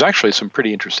stuff, there's actually some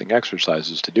pretty interesting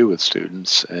exercises to do with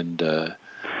students and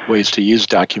ways to use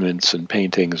documents and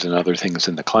paintings and other things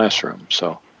in the classroom.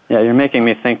 So yeah, you're making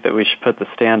me think that we should put the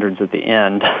standards at the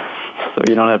end so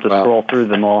you don't have to scroll through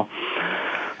them all.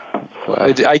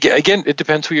 Again, it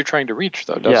depends who you're trying to reach,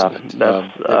 though, doesn't it?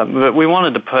 But we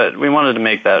wanted to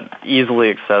make that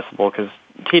easily accessible because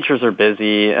teachers are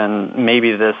busy, and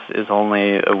maybe this is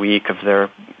only a week of their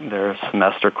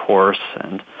semester course,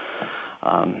 and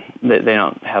they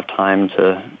don't have time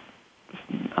to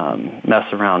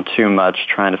mess around too much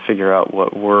trying to figure out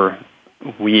what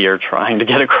we are trying to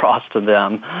get across to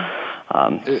them.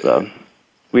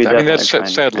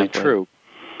 That's sadly true.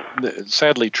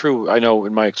 Sadly true. I know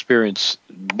in my experience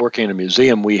working in a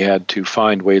museum, we had to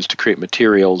find ways to create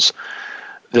materials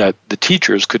that the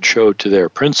teachers could show to their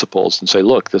principals and say,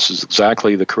 look, this is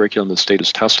exactly the curriculum the state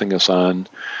is testing us on.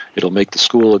 It'll make the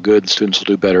school look good. Students will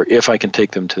do better. If I can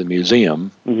take them to the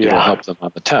museum, it'll help them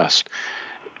on the test.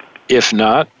 If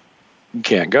not, you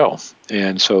can't go.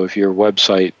 And so if your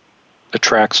website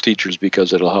attracts teachers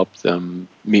because it'll help them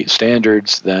meet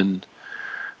standards, then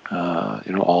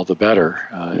all the better.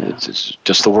 It's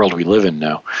just the world we live in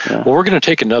now. Yeah. Well, we're going to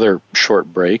take another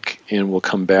short break, and we'll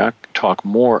come back, talk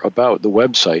more about the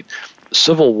website,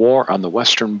 Civil War on the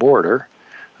Western Border.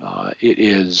 It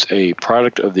is a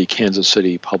product of the Kansas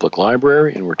City Public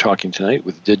Library, and we're talking tonight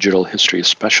with digital history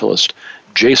specialist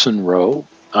Jason Rowe.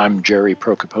 I'm Jerry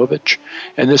Prokopowicz,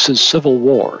 and this is Civil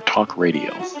War Talk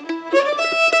Radio.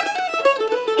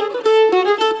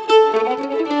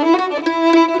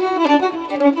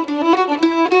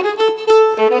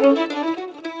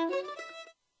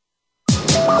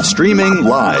 Streaming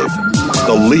live,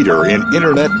 the leader in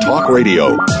Internet talk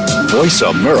radio,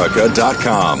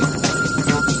 VoiceAmerica.com.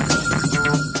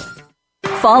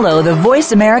 Follow the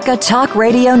Voice America Talk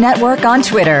Radio Network on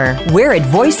Twitter. We're at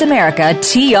Voice America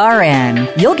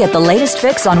TRN. You'll get the latest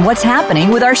fix on what's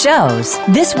happening with our shows,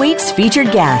 this week's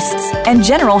featured guests, and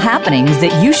general happenings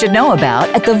that you should know about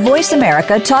at the Voice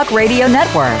America Talk Radio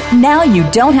Network. Now you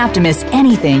don't have to miss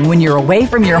anything when you're away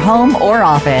from your home or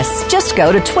office. Just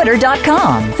go to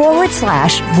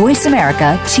twitter.com/Voice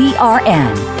America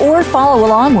TRN or follow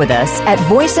along with us at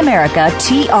Voice America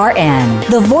TRN,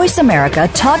 the Voice America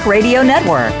Talk Radio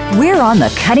Network. We're on the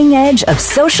cutting edge of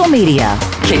social media.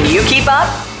 Can you keep up?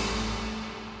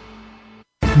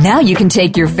 Now you can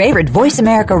take your favorite Voice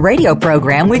America radio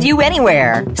program with you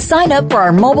anywhere. Sign up for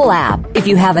our mobile app if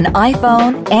you have an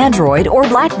iPhone, Android, or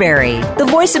BlackBerry. The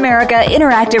Voice America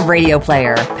Interactive Radio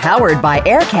Player, powered by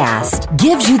Aircast,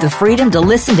 gives you the freedom to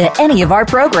listen to any of our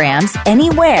programs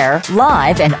anywhere,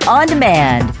 live and on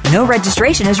demand. No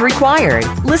registration is required.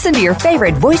 Listen to your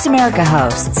favorite Voice America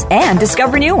hosts and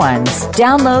discover new ones.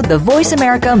 Download the Voice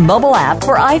America mobile app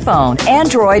for iPhone,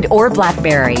 Android, or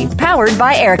BlackBerry, powered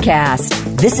by Aircast.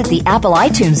 Visit the Apple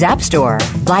iTunes App Store,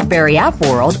 BlackBerry App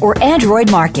World, or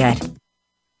Android Market.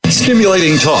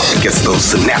 Stimulating talk gets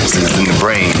those synapses in the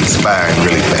brain firing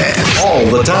really fast. All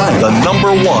the time. The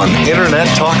 #1 Internet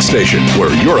talk station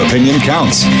where your opinion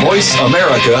counts.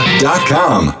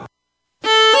 VoiceAmerica.com.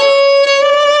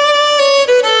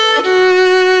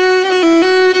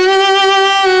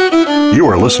 You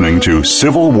are listening to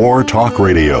Civil War Talk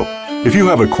Radio. If you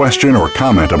have a question or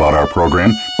comment about our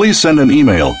program, please send an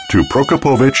email to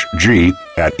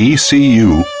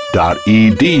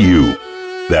prokopovich@ecu.edu.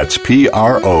 That's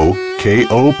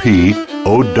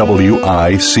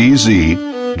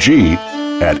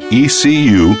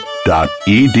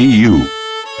PROKOPOWICG@ecu.edu.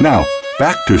 Now,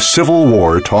 back to Civil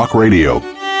War Talk Radio.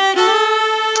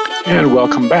 And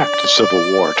welcome back to Civil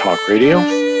War Talk Radio.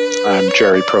 I'm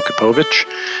Jerry Prokopowicz,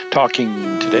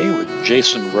 talking today with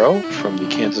Jason Rowe from the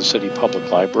Kansas City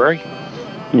Public Library.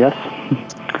 Yes.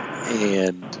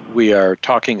 And we are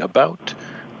talking about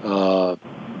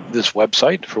this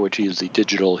website, for which he is the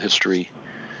digital history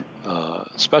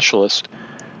specialist.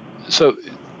 So,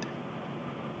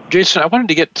 Jason, I wanted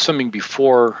to get something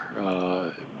before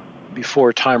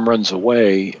time runs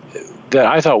away that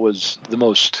I thought was the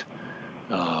most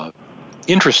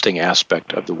interesting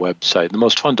aspect of the website, the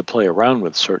most fun to play around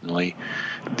with, certainly,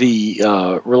 the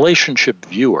relationship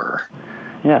viewer.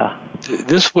 Yeah.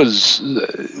 This was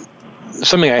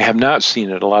something I have not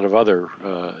seen at a lot of other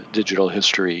digital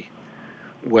history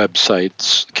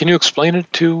websites. Can you explain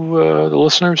it to the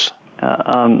listeners?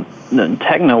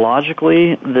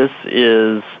 Technologically, this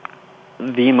is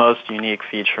the most unique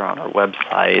feature on our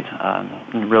website.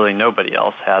 Really, nobody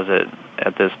else has it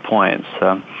at this point,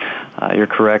 so you're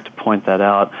correct to point that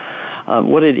out.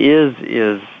 What it is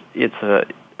it's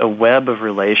a web of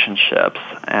relationships,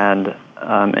 and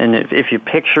if you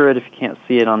picture it, if you can't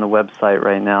see it on the website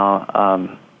right now,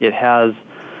 it has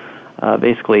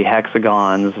basically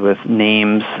hexagons with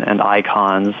names and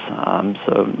icons.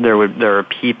 So there are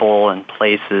people and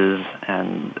places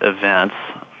and events,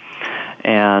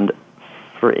 and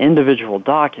for individual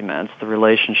documents, the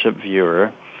relationship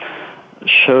viewer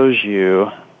shows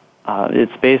you,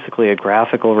 it's basically a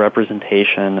graphical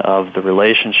representation of the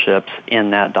relationships in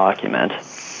that document.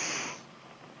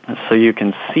 So you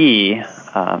can see,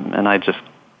 and I just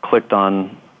clicked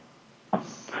on,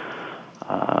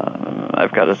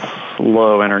 I've got a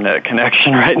slow internet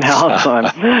connection right now, so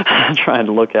I'm trying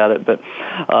to look at it, but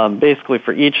basically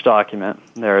for each document,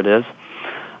 there it is.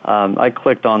 I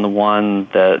clicked on the one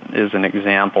that is an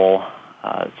example.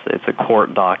 It's a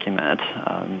court document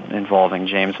involving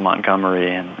James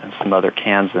Montgomery and some other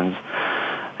Kansans.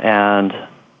 And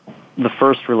the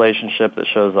first relationship that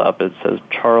shows up, it says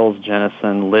Charles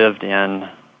Jennison lived in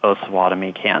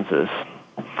Osawatomie, Kansas.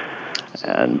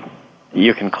 And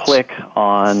you can click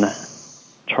on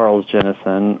Charles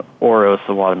Jennison or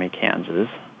Osawatomie, Kansas.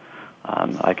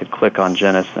 I could click on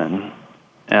Jennison,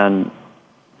 and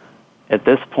at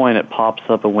this point, it pops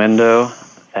up a window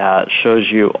that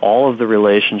shows you all of the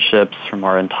relationships from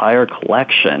our entire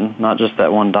collection, not just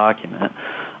that one document,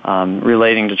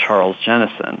 relating to Charles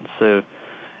Jennison. So,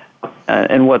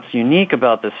 and what's unique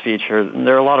about this feature,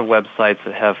 there are a lot of websites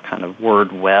that have kind of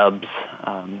word webs.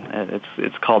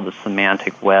 It's called the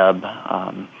semantic web.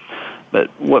 But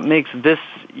what makes this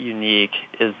unique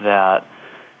is that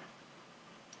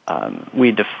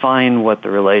we define what the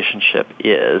relationship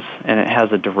is, and it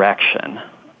has a direction.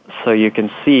 So you can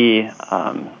see,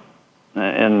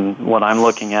 in what I'm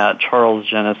looking at, Charles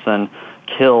Jennison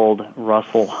killed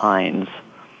Russell Hines.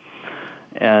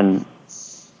 And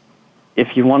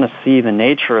if you want to see the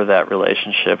nature of that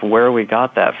relationship, where we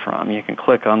got that from, you can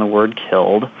click on the word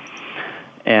killed,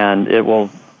 and it will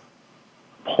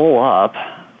pull up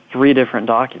 3 different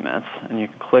documents, and you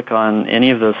can click on any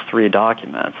of those 3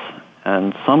 documents.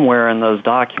 And somewhere in those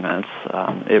documents,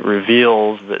 it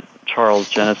reveals that Charles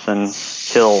Jennison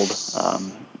killed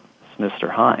Mr.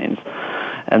 Hines.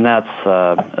 And that's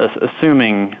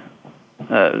assuming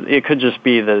it could just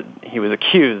be that he was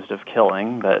accused of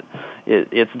killing, but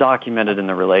it's documented in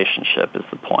the relationship is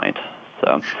the point.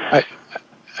 So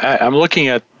I'm looking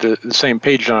at the same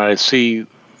page now. I see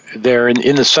there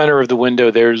in the center of the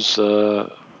window, there's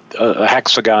a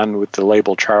hexagon with the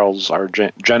label Charles R.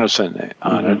 Jennison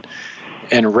on it,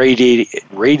 and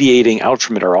radiating out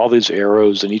from it are all these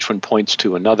arrows, and each one points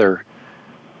to another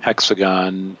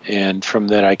hexagon. And from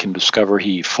that I can discover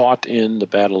he fought in the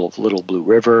Battle of Little Blue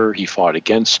River. He fought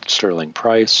against Sterling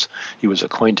Price. He was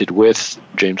acquainted with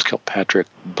James Kilpatrick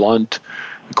Blunt,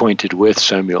 acquainted with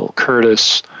Samuel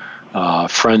Curtis,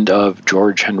 friend of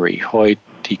George Henry Hoyt.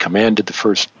 He commanded the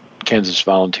 1st Kansas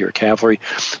Volunteer Cavalry.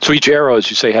 So each arrow, as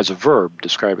you say, has a verb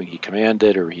describing he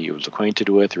commanded, or he was acquainted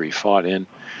with, or he fought in.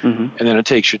 And then it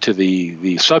takes you to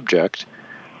the subject.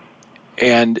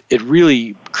 And it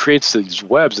really creates these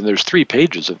webs, and there's 3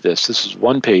 pages of this. This is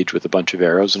one page with a bunch of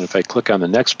arrows, and if I click on the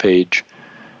next page,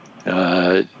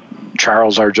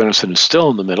 Charles R. Jennison is still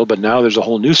in the middle, but now there's a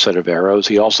whole new set of arrows.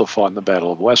 He also fought in the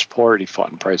Battle of Westport. He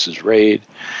fought in Price's Raid.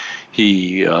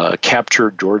 He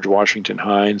captured George Washington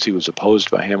Hines. He was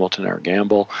opposed by Hamilton R.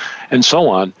 Gamble, and so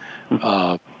on.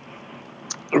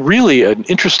 Really an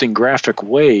interesting graphic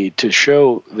way to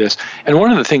show this. And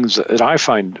one of the things that I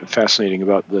find fascinating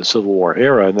about the Civil War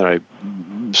era, and that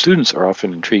students are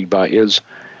often intrigued by, is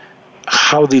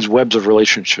how these webs of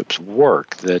relationships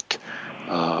work. That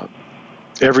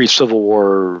every Civil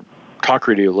War talk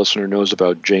radio listener knows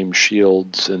about James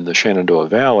Shields in the Shenandoah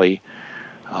Valley,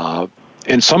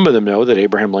 and some of them know that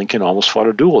Abraham Lincoln almost fought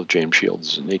a duel with James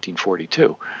Shields in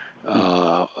 1842.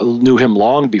 Knew him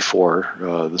long before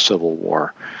the Civil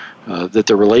War, that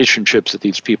the relationships that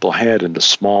these people had in the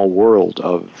small world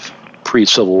of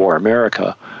pre-Civil War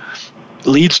America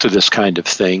leads to this kind of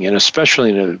thing, and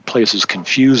especially in a place as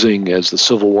confusing as the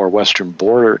Civil War western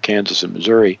border, Kansas and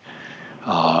Missouri.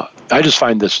 I just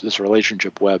find this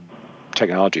relationship web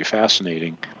technology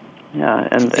fascinating. Yeah,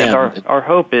 and our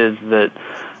hope is that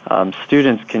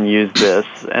students can use this,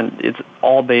 and it's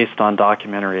all based on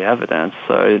documentary evidence.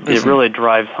 So it really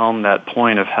drives home that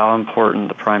point of how important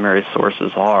the primary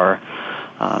sources are,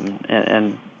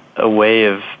 and a way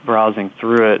of browsing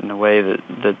through it in a way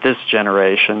that this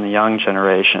generation, the young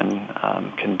generation,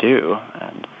 can do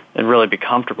and really be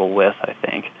comfortable with, I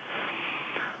think.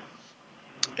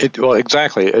 Well,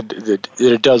 exactly.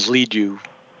 It does lead you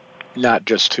not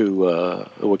just to a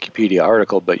Wikipedia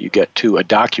article, but you get to a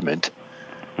document.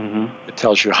 It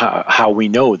tells you how we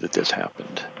know that this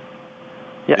happened.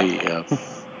 Yeah.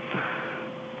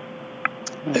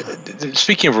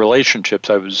 Speaking of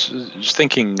relationships, I was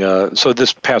thinking, so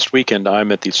this past weekend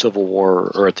I'm at the Civil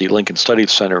War, or at the Lincoln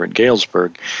Studies Center in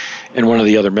Galesburg, and one of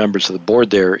the other members of the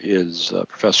board there is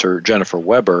Professor Jennifer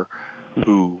Weber,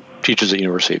 who teaches at the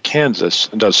University of Kansas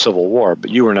and does Civil War,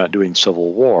 but you were not doing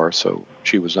Civil War, so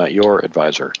she was not your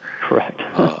advisor. Correct.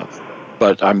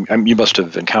 But you must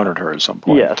have encountered her at some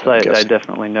point. Yes, I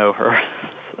definitely know her.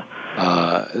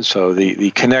 So the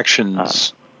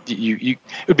connections, it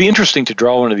would be interesting to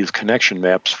draw one of these connection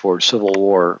maps for Civil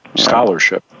War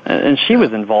scholarship. And she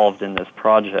was involved in this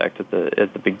project at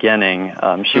the beginning.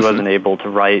 She wasn't able to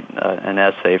write an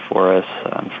essay for us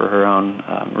for her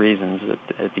own reasons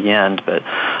at the end, but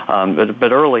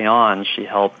early on she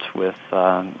helped with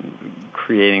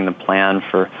creating the plan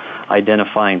for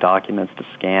identifying documents to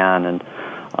scan and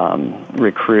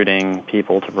recruiting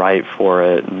people to write for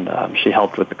it, and she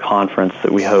helped with the conference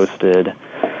that we hosted.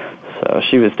 So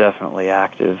she was definitely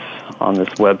active on this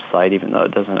website, even though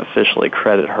it doesn't officially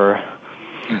credit her.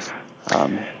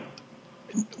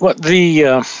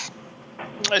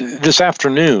 This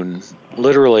afternoon,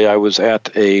 literally, I was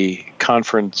at a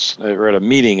conference, or at a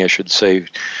meeting, I should say,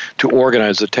 to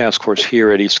organize a task force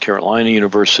here at East Carolina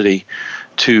University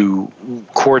to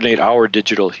coordinate our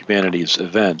digital humanities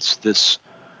events. This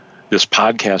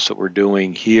podcast that we're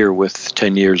doing here with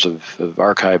 10 years of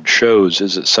archived shows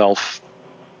is itself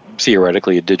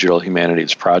theoretically a digital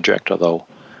humanities project, although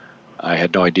I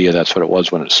had no idea that's what it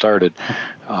was when it started.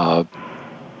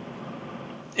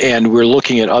 And we're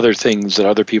looking at other things that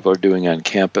other people are doing on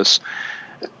campus.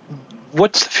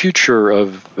 What's the future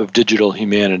of digital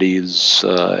humanities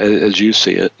as you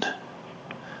see it?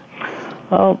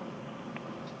 Well,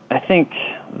 I think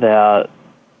that,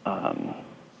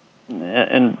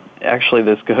 and actually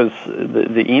this goes,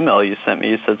 the email you sent me,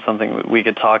 you said something, we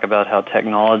could talk about how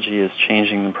technology is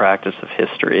changing the practice of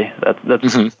history.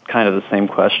 That's kind of the same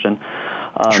question.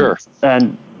 Sure.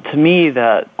 And to me,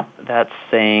 that's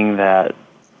saying that,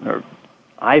 or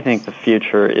I think the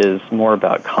future is more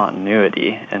about continuity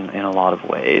in a lot of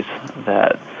ways.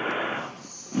 That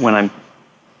when I'm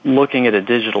looking at a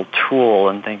digital tool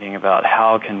and thinking about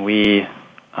how can we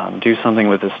do something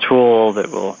with this tool that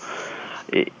will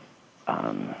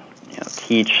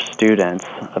teach students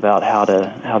about how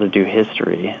to do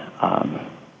history,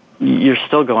 you're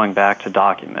still going back to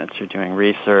documents. You're doing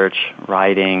research,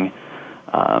 writing,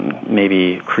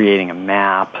 maybe creating a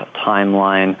map, a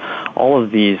timeline. All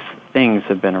of these things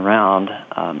have been around,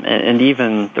 and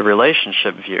even the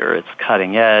relationship viewer, it's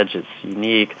cutting edge, it's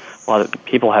unique. A lot of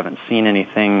people haven't seen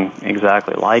anything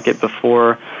exactly like it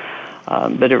before,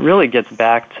 but it really gets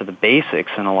back to the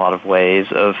basics in a lot of ways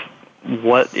of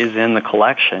what is in the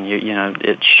collection. You know,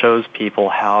 it shows people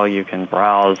how you can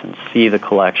browse and see the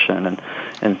collection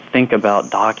and think about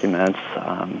documents.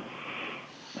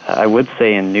 I would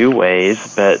say in new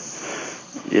ways, but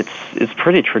it's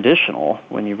pretty traditional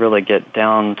when you really get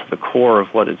down to the core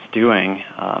of what it's doing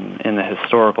in the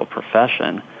historical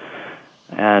profession.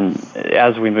 And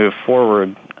as we move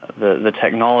forward, the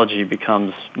technology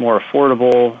becomes more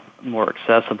affordable, more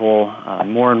accessible.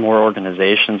 More and more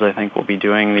organizations, I think, will be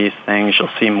doing these things. You'll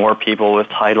see more people with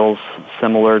titles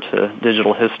similar to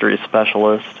digital history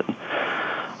specialist. And,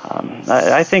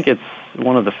 I think it's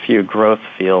one of the few growth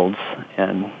fields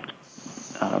in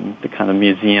the kind of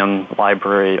museum,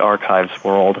 library, archives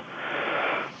world,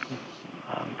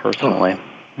 personally.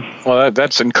 Well,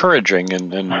 that's encouraging,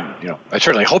 and you know, I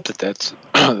certainly hope that's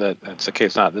that's the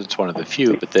case. Not that it's one of the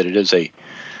few, but that it is a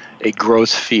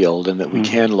growth field, and that we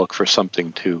can look for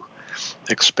something to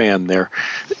expand there.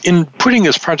 In putting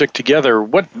this project together,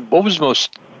 what was the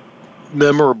most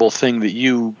memorable thing that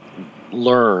you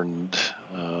learned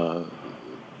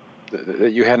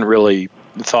that you hadn't really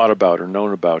thought about or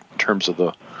known about in terms of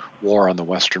the war on the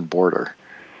western border?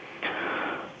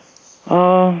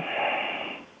 I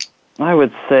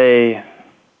would say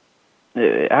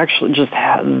it actually just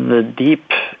had the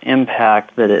deep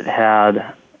impact that it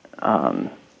had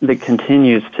that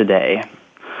continues today.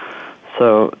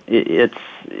 So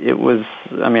it was,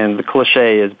 I mean, the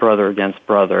cliche is brother against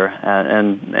brother,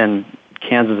 and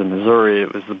Kansas and Missouri,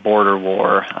 it was the border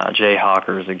war,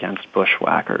 Jayhawkers against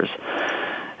bushwhackers.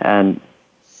 And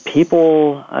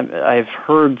people, I've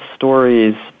heard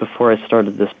stories before I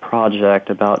started this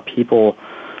project about people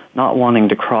not wanting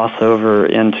to cross over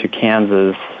into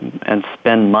Kansas and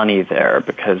spend money there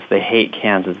because they hate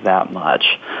Kansas that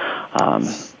much.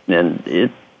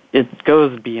 And it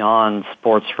goes beyond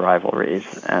sports rivalries,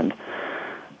 and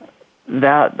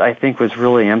that, I think, was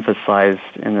really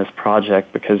emphasized in this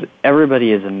project because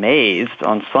everybody is amazed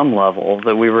on some level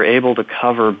that we were able to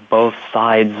cover both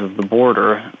sides of the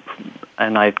border,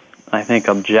 and I think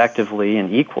objectively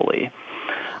and equally.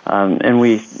 And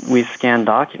we scan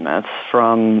documents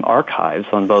from archives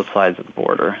on both sides of the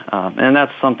border. And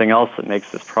that's something else that makes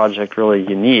this project really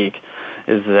unique,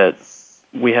 is that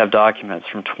we have documents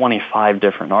from 25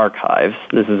 different archives.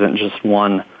 This isn't just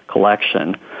one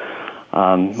collection.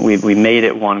 We made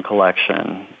it one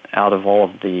collection out of all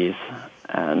of these,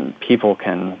 and people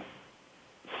can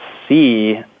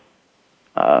see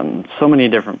so many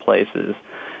different places,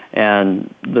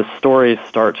 and the stories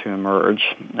start to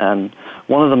emerge. And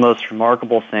one of the most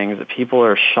remarkable things that people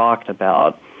are shocked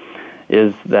about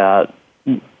is that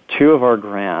 2 of our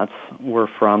grants were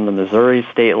from the Missouri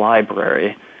State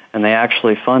Library, and they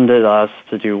actually funded us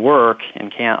to do work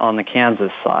on the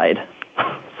Kansas side.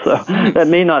 So that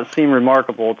may not seem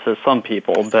remarkable to some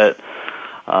people, but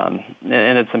and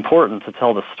it's important to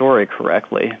tell the story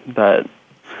correctly, but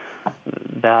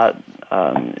that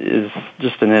is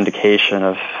just an indication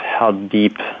of how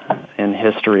deep in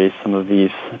history some of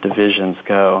these divisions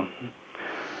go.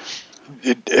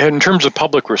 In terms of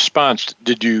public response,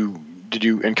 did you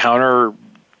encounter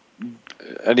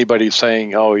anybody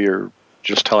saying, "Oh, you're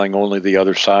just telling only the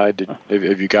other side"?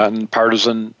 Have you gotten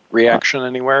partisan reaction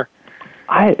anywhere?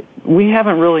 We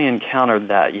haven't really encountered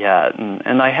that yet,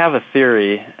 and I have a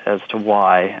theory as to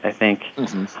why. I think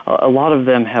a lot of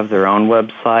them have their own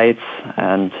websites,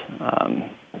 and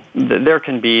there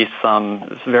can be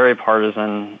some very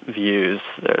partisan views.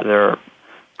 There are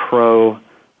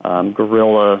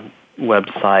pro-guerrilla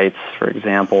websites, for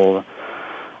example,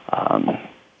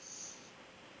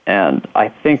 and I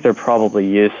think they're probably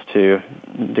used to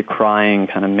decrying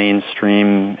kind of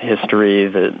mainstream history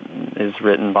that is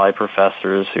written by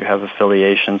professors who have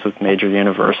affiliations with major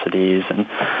universities. And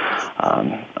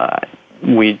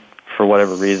we, for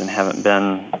whatever reason, haven't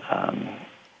been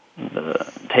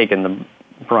taken the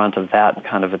brunt of that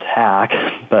kind of attack.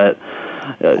 But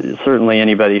certainly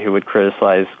anybody who would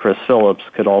criticize Chris Phillips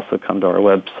could also come to our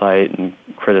website and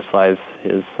criticize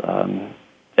his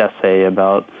essay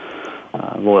about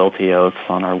loyalty oaths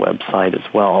on our website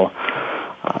as well.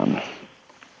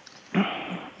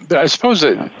 But I suppose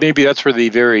that maybe that's where the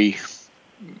very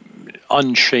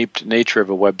unshaped nature of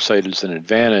a website is an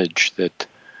advantage, that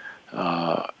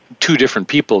 2 different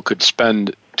people could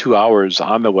spend 2 hours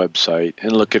on the website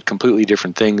and look at completely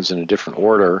different things in a different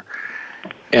order.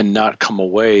 and not come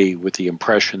away with the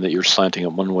impression that you're slanting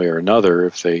it one way or another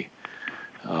because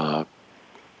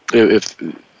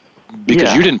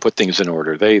you didn't put things in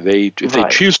order. If they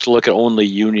choose to look at only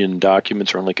Union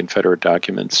documents or only Confederate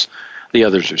documents, the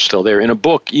others are still there. In a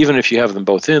book, even if you have them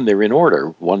both in, they're in order.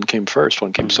 One came first,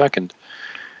 one came second.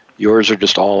 Yours are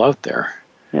just all out there.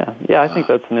 Yeah, I think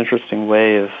that's an interesting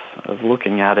way of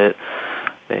looking at it.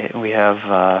 We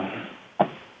have,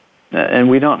 and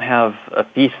we don't have a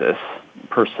thesis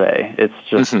per se. It's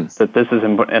just that this is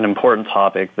an important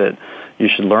topic that you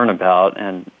should learn about,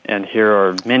 and here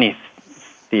are many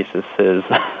theses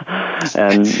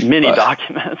and many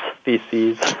documents,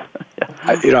 theses.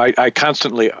 I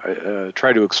constantly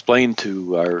try to explain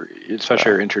to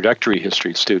especially our introductory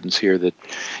history students here that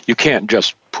you can't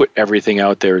just put everything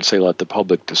out there and say let the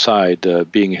public decide.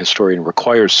 Being a historian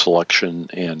requires selection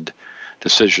and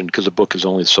decision because a book is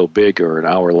only so big or an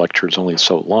hour lecture is only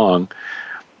so long.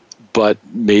 But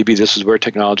maybe this is where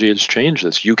technology has changed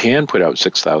this. You can put out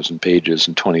 6,000 pages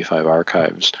and 25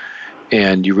 archives,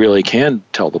 and you really can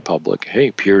tell the public,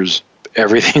 hey, here's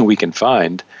everything we can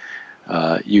find.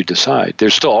 You decide.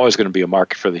 There's still always going to be a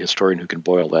market for the historian who can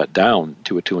boil that down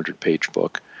to a 200-page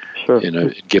book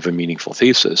and give a meaningful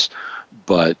thesis.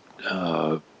 But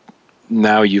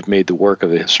now you've made the work of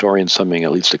the historian something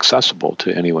at least accessible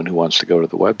to anyone who wants to go to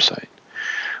the website.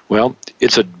 Well,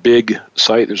 it's a big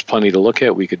site. There's plenty to look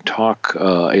at. We could talk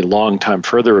a long time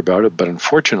further about it, but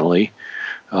unfortunately,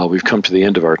 we've come to the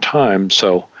end of our time.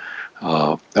 So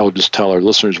I'll just tell our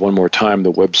listeners one more time.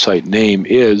 The website name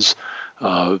is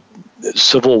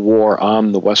Civil War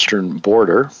on the Western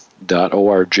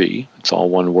Border.org. It's all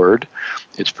one word.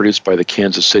 It's produced by the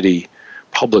Kansas City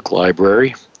Public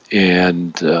Library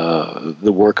and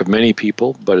the work of many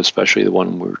people, but especially the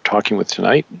one we're talking with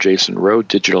tonight, Jason Rowe,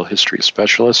 Digital History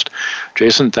Specialist.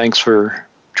 Jason, thanks for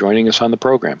joining us on the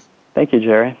program. Thank you,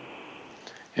 Jerry.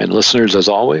 And listeners, as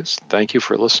always, thank you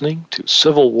for listening to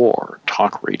Civil War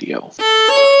Talk Radio.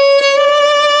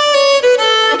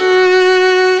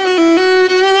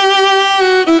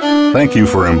 Thank you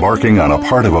for embarking on a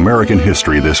part of American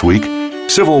history this week.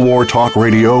 Civil War Talk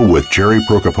Radio with Jerry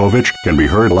Prokopowicz can be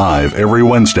heard live every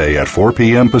Wednesday at 4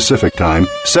 p.m. Pacific Time,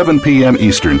 7 p.m.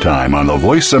 Eastern Time on the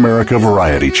Voice America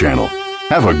Variety Channel.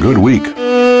 Have a good week.